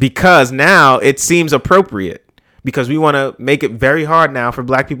 Because now it seems appropriate. Because we want to make it very hard now for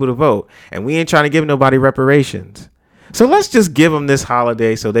black people to vote. And we ain't trying to give nobody reparations. So let's just give them this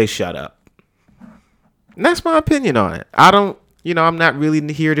holiday so they shut up. And that's my opinion on it. I'm not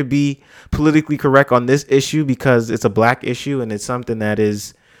really here to be politically correct on this issue because it's a black issue and it's something that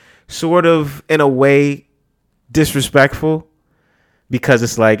is sort of, in a way, disrespectful. Because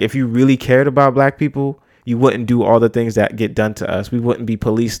it's like, if you really cared about black people, you wouldn't do all the things that get done to us. We wouldn't be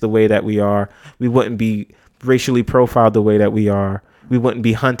policed the way that we are. We wouldn't be racially profiled the way that we are. We wouldn't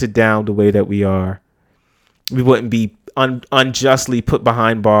be hunted down the way that we are. We wouldn't be unjustly put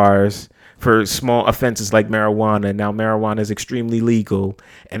behind bars for small offenses like marijuana. Now marijuana is extremely legal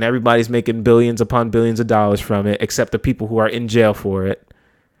and everybody's making billions upon billions of dollars from it, except the people who are in jail for it.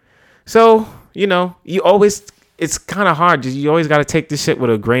 So, you know, it's kind of hard. You always got to take this shit with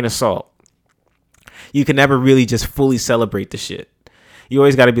a grain of salt. You can never really just fully celebrate the shit. You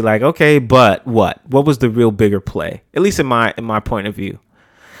always got to be like, okay, but what? What was the real bigger play? At least in my point of view.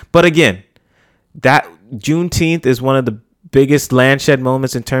 But again, that Juneteenth is one of the biggest landshed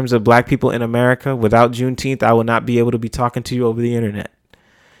moments in terms of black people in America. Without Juneteenth, I would not be able to be talking to you over the internet.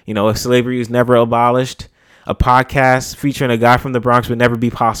 You know, if slavery was never abolished, a podcast featuring a guy from the Bronx would never be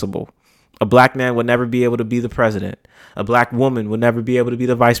possible. A black man would never be able to be the president. A black woman would never be able to be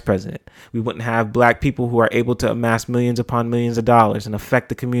the vice president. We wouldn't have black people who are able to amass millions upon millions of dollars and affect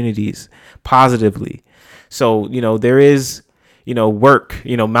the communities positively. So, you know, there is, you know, work.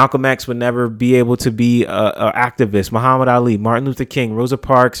 You know, Malcolm X would never be able to be a activist. Muhammad Ali, Martin Luther King, Rosa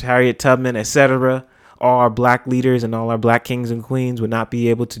Parks, Harriet Tubman, etc. All our black leaders and all our black kings and queens would not be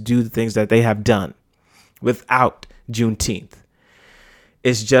able to do the things that they have done without Juneteenth.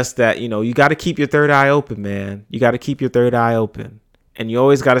 It's just that, you know, you got to keep your third eye open, man. You got to keep your third eye open. And you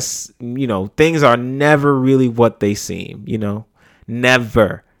always got to, you know, things are never really what they seem, you know,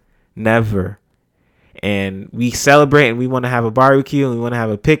 never. And we celebrate and we want to have a barbecue and we want to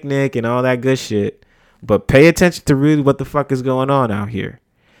have a picnic and all that good shit. But pay attention to really what the fuck is going on out here.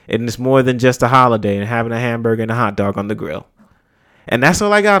 And it's more than just a holiday and having a hamburger and a hot dog on the grill. And that's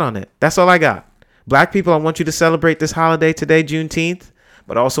all I got on it. That's all I got. Black people, I want you to celebrate this holiday today, Juneteenth.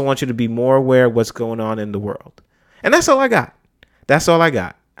 But I also want you to be more aware of what's going on in the world. And that's all I got. That's all I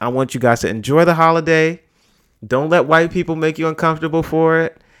got. I want you guys to enjoy the holiday. Don't let white people make you uncomfortable for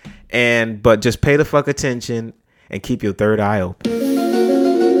it. But just pay the fuck attention and keep your third eye open.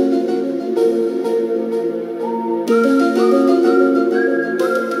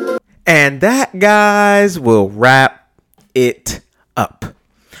 And that, guys, will wrap it up.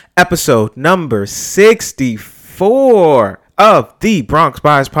 Episode number 64 of the Bronx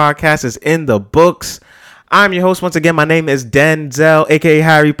Bias Podcast is in the books. I'm your host once again. My name is Denzel, aka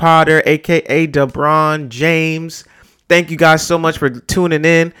Harry Potter, aka DeBron James. Thank you guys so much for tuning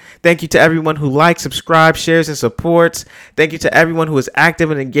in. Thank you to everyone who likes, subscribes, shares, and supports. Thank you to everyone who is active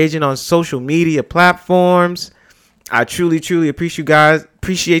and engaging on social media platforms. I truly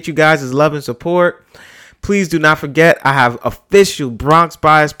appreciate you guys' love and support. Please do not forget, I have official Bronx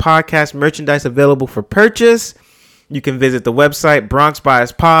Bias Podcast merchandise available for purchase. You can visit the website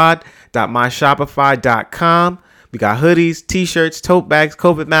bronxbiaspod.myshopify.com. We got hoodies, t-shirts, tote bags,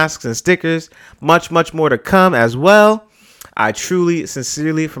 COVID masks, and stickers. Much, much more to come as well. I truly,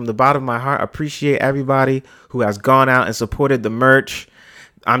 sincerely, from the bottom of my heart, appreciate everybody who has gone out and supported the merch.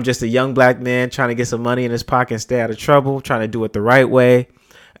 I'm just a young black man trying to get some money in his pocket and stay out of trouble, trying to do it the right way.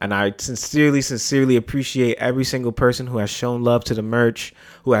 And I sincerely, sincerely appreciate every single person who has shown love to the merch,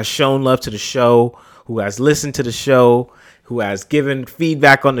 who has shown love to the show, who has listened to the show, who has given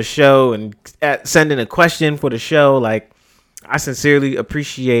feedback on the show and sending a question for the show. Like, I sincerely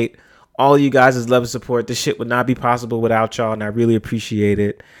appreciate all you guys' love and support. This shit would not be possible without y'all, and I really appreciate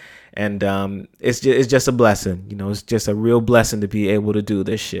it. And it's just a blessing. You know, it's just a real blessing to be able to do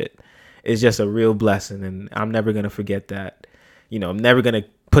this shit. It's just a real blessing, and I'm never going to forget that. You know, I'm never going to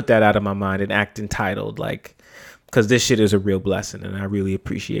put that out of my mind and act entitled, like, because this shit is a real blessing, and I really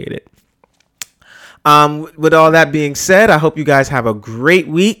appreciate it. With all that being said, I hope you guys have a great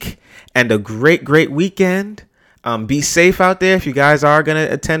week and a great weekend. Be safe out there if you guys are going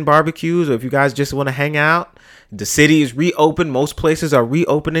to attend barbecues, or if you guys just want to hang out. The city is reopened. Most places are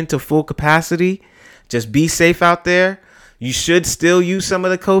reopening to full capacity. Just be safe out there. You should still use some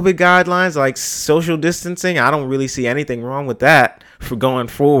of the COVID guidelines like social distancing. I don't really see anything wrong with that for going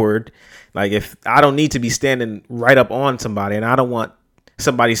forward. Like, if I don't need to be standing right up on somebody, and I don't want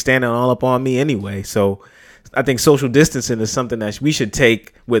somebody standing all up on me anyway. So I think social distancing is something that we should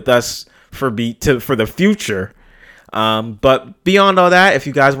take with us for the future. But beyond all that, if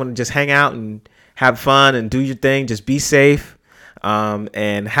you guys want to just hang out and have fun and do your thing, just be safe,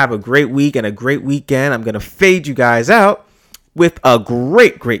 and have a great week and a great weekend. I'm going to fade you guys out with a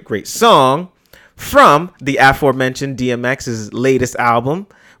great song from the aforementioned DMX's latest album.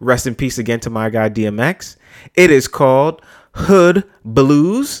 Rest in peace again to my guy DMX. It is called Hood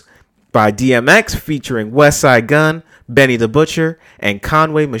Blues by DMX, featuring Westside Gunn, Benny the Butcher, and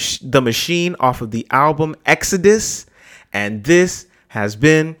Conway the Machine off of the album Exodus. And this has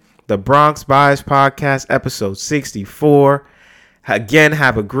been the Bronx Bias Podcast, episode 64. Again,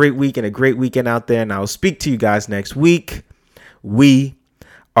 have a great week and a great weekend out there, and I'll speak to you guys next week. We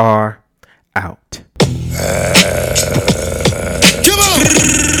are out. Come on!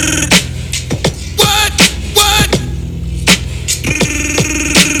 What?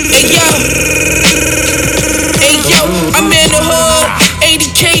 Hey yo, I'm in the hood,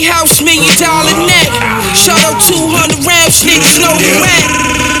 80K house, $1 million net. Shout out 200 rounds, niggas know the rap.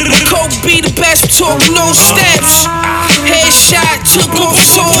 My coke be the best, talk no steps. Headshot, took off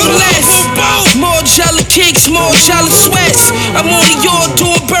so less. More jelly kicks, more jelly sweats. I'm on the yard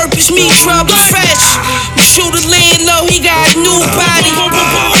doing burpees, me trouble fresh. My shooter laying low, he got a new body.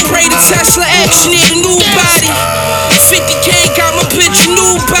 Pray to Tesla X, need a new body. 50K got my bitch a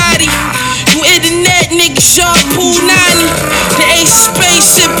new body. You internet niggas, y'all pool 90. The ace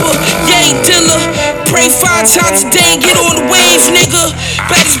space sipper, yay dealer. Pray 5 times a day, get on the wave, nigga.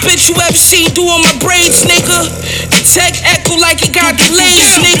 Baddest bitch you ever seen doing my braids, nigga. The tech echo like it got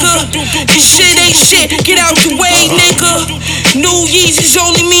delays, nigga. This shit ain't shit, get out the way, nigga. New Yeezys,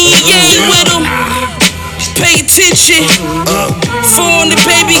 only me and Ye with them. Pay attention. 400,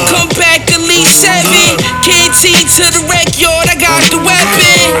 baby, come back at least 7. KT to the rec yard, I got the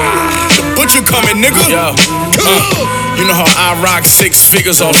weapon. What you coming, nigga? Yo. You know how I rock 6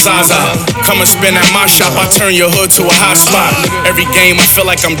 figures off Zaza. Come and spin at my shop, I turn your hood to a hot spot. Every game I feel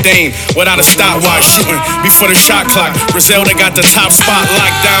like I'm Dame without a stopwatch, shooting before the shot clock. Griselda got the top spot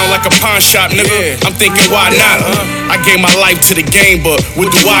locked down like a pawn shop, nigga. I'm thinking why not? I gave my life to the game, but what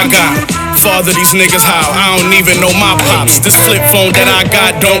do I got? Father these niggas how? I don't even know my pops. This flip phone that I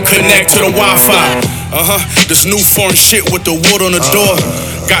got don't connect to the Wi-Fi. This new foreign shit with the wood on the door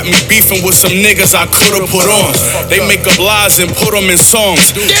got me beefing with some niggas I could've put on. They make up lies and put them in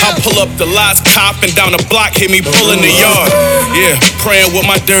songs. I pull up the lies, cop, and down the block hit me pulling the yard. Yeah, praying with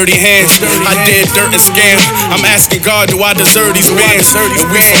my dirty hands. I did dirt and scam. I'm asking God, do I deserve these bands?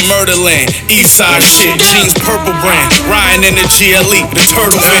 And we from Murderland, East Side shit, jeans purple brand, riding in the GLE, the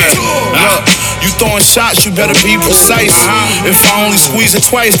turtle van. You throwing shots, you better be precise. If I only squeeze it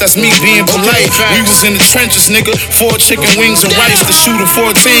twice, that's me being polite. We was in the trenches, nigga. 4 chicken wings and rice. The shooter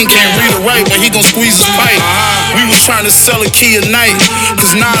 14 can't read or write, but he gon' squeeze his pipe. We was trying to sell a key a night,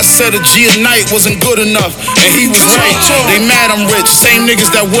 cause Nas said a G a night wasn't good enough, and he was right. They mad I'm rich, same niggas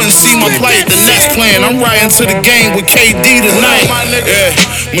that wouldn't see my plight. The next plan, I'm riding to the game with KD tonight. Yeah,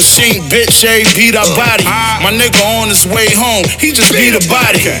 machine bitch, beat our body. My nigga on his way home, he just beat a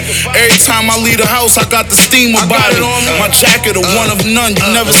body. Every time I leave leave the house, I got the steamer body. My jacket a one of none, you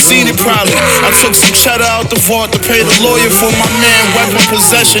never seen it probably. I took some cheddar out the vault to pay the lawyer for my man. Weapon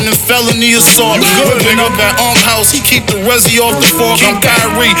possession and felony assault. Whipping up at Unk House, he keep the resi off the fork. I'm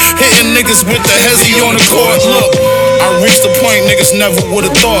Kyrie, hitting niggas with the hezzy on the court. Look, I reached the point niggas never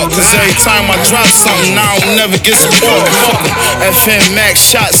would've thought. Cause every time I drop something, now I'll never get support. Fuck it. FM Max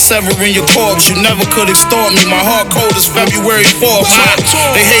shot severing your corpse. You never could extort me. My heart cold is February 4th.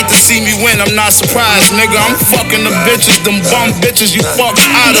 They hate to see me win, I'm not surprised, nigga. I'm fucking the bitches, them bum bitches you fuck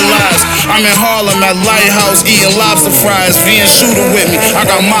idolize. I'm in Harlem at Lighthouse eating lobster fries. Being shooter with me, I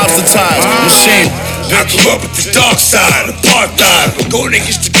got mobster ties. Machine. I grew up with the dark side, apartheid. Going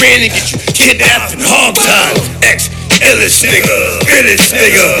against the grain and get you kidnapped and hog-tied. Illest nigga, realest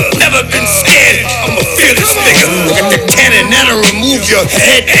nigga. Never been scared, I'm a fearless nigga. Got the cannon that'll remove your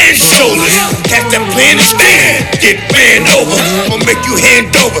head and shoulders. Catch that plan and stand, get ran over. I'ma make you hand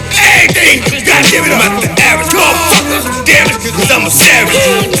over everything you got. Give it up the average motherfucker. Damn it, cause I'm a savage.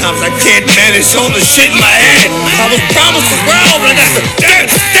 Sometimes I can't manage all the shit in my head. I was promised the world, but I got the dirt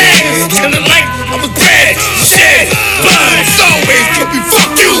stand. Killing like I was bred, shed, blood. It's always gonna be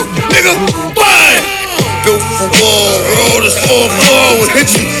fuck you, nigga. Blood. Built for war, roll this full floor, will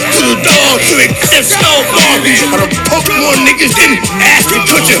hit you to the door to accept snowball. I done poked more niggas than Ashton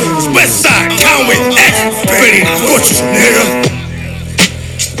Kutcher, Westside, Conway, X, Benny Butcher, nigga.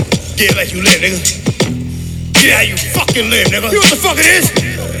 Get like you live, nigga. Get how you fucking live, nigga. You know what the fuck it is?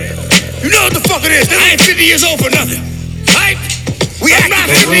 You know what the fuck it is, nigga. I ain't 50 years old for nothing. Right? We acting. I'm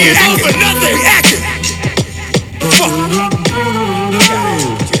not 50 years old for nothing. We acting. Fuck.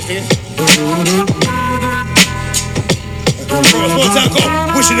 One time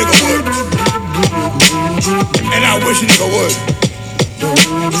called Wish a Nigga Would. And I wish a nigga would.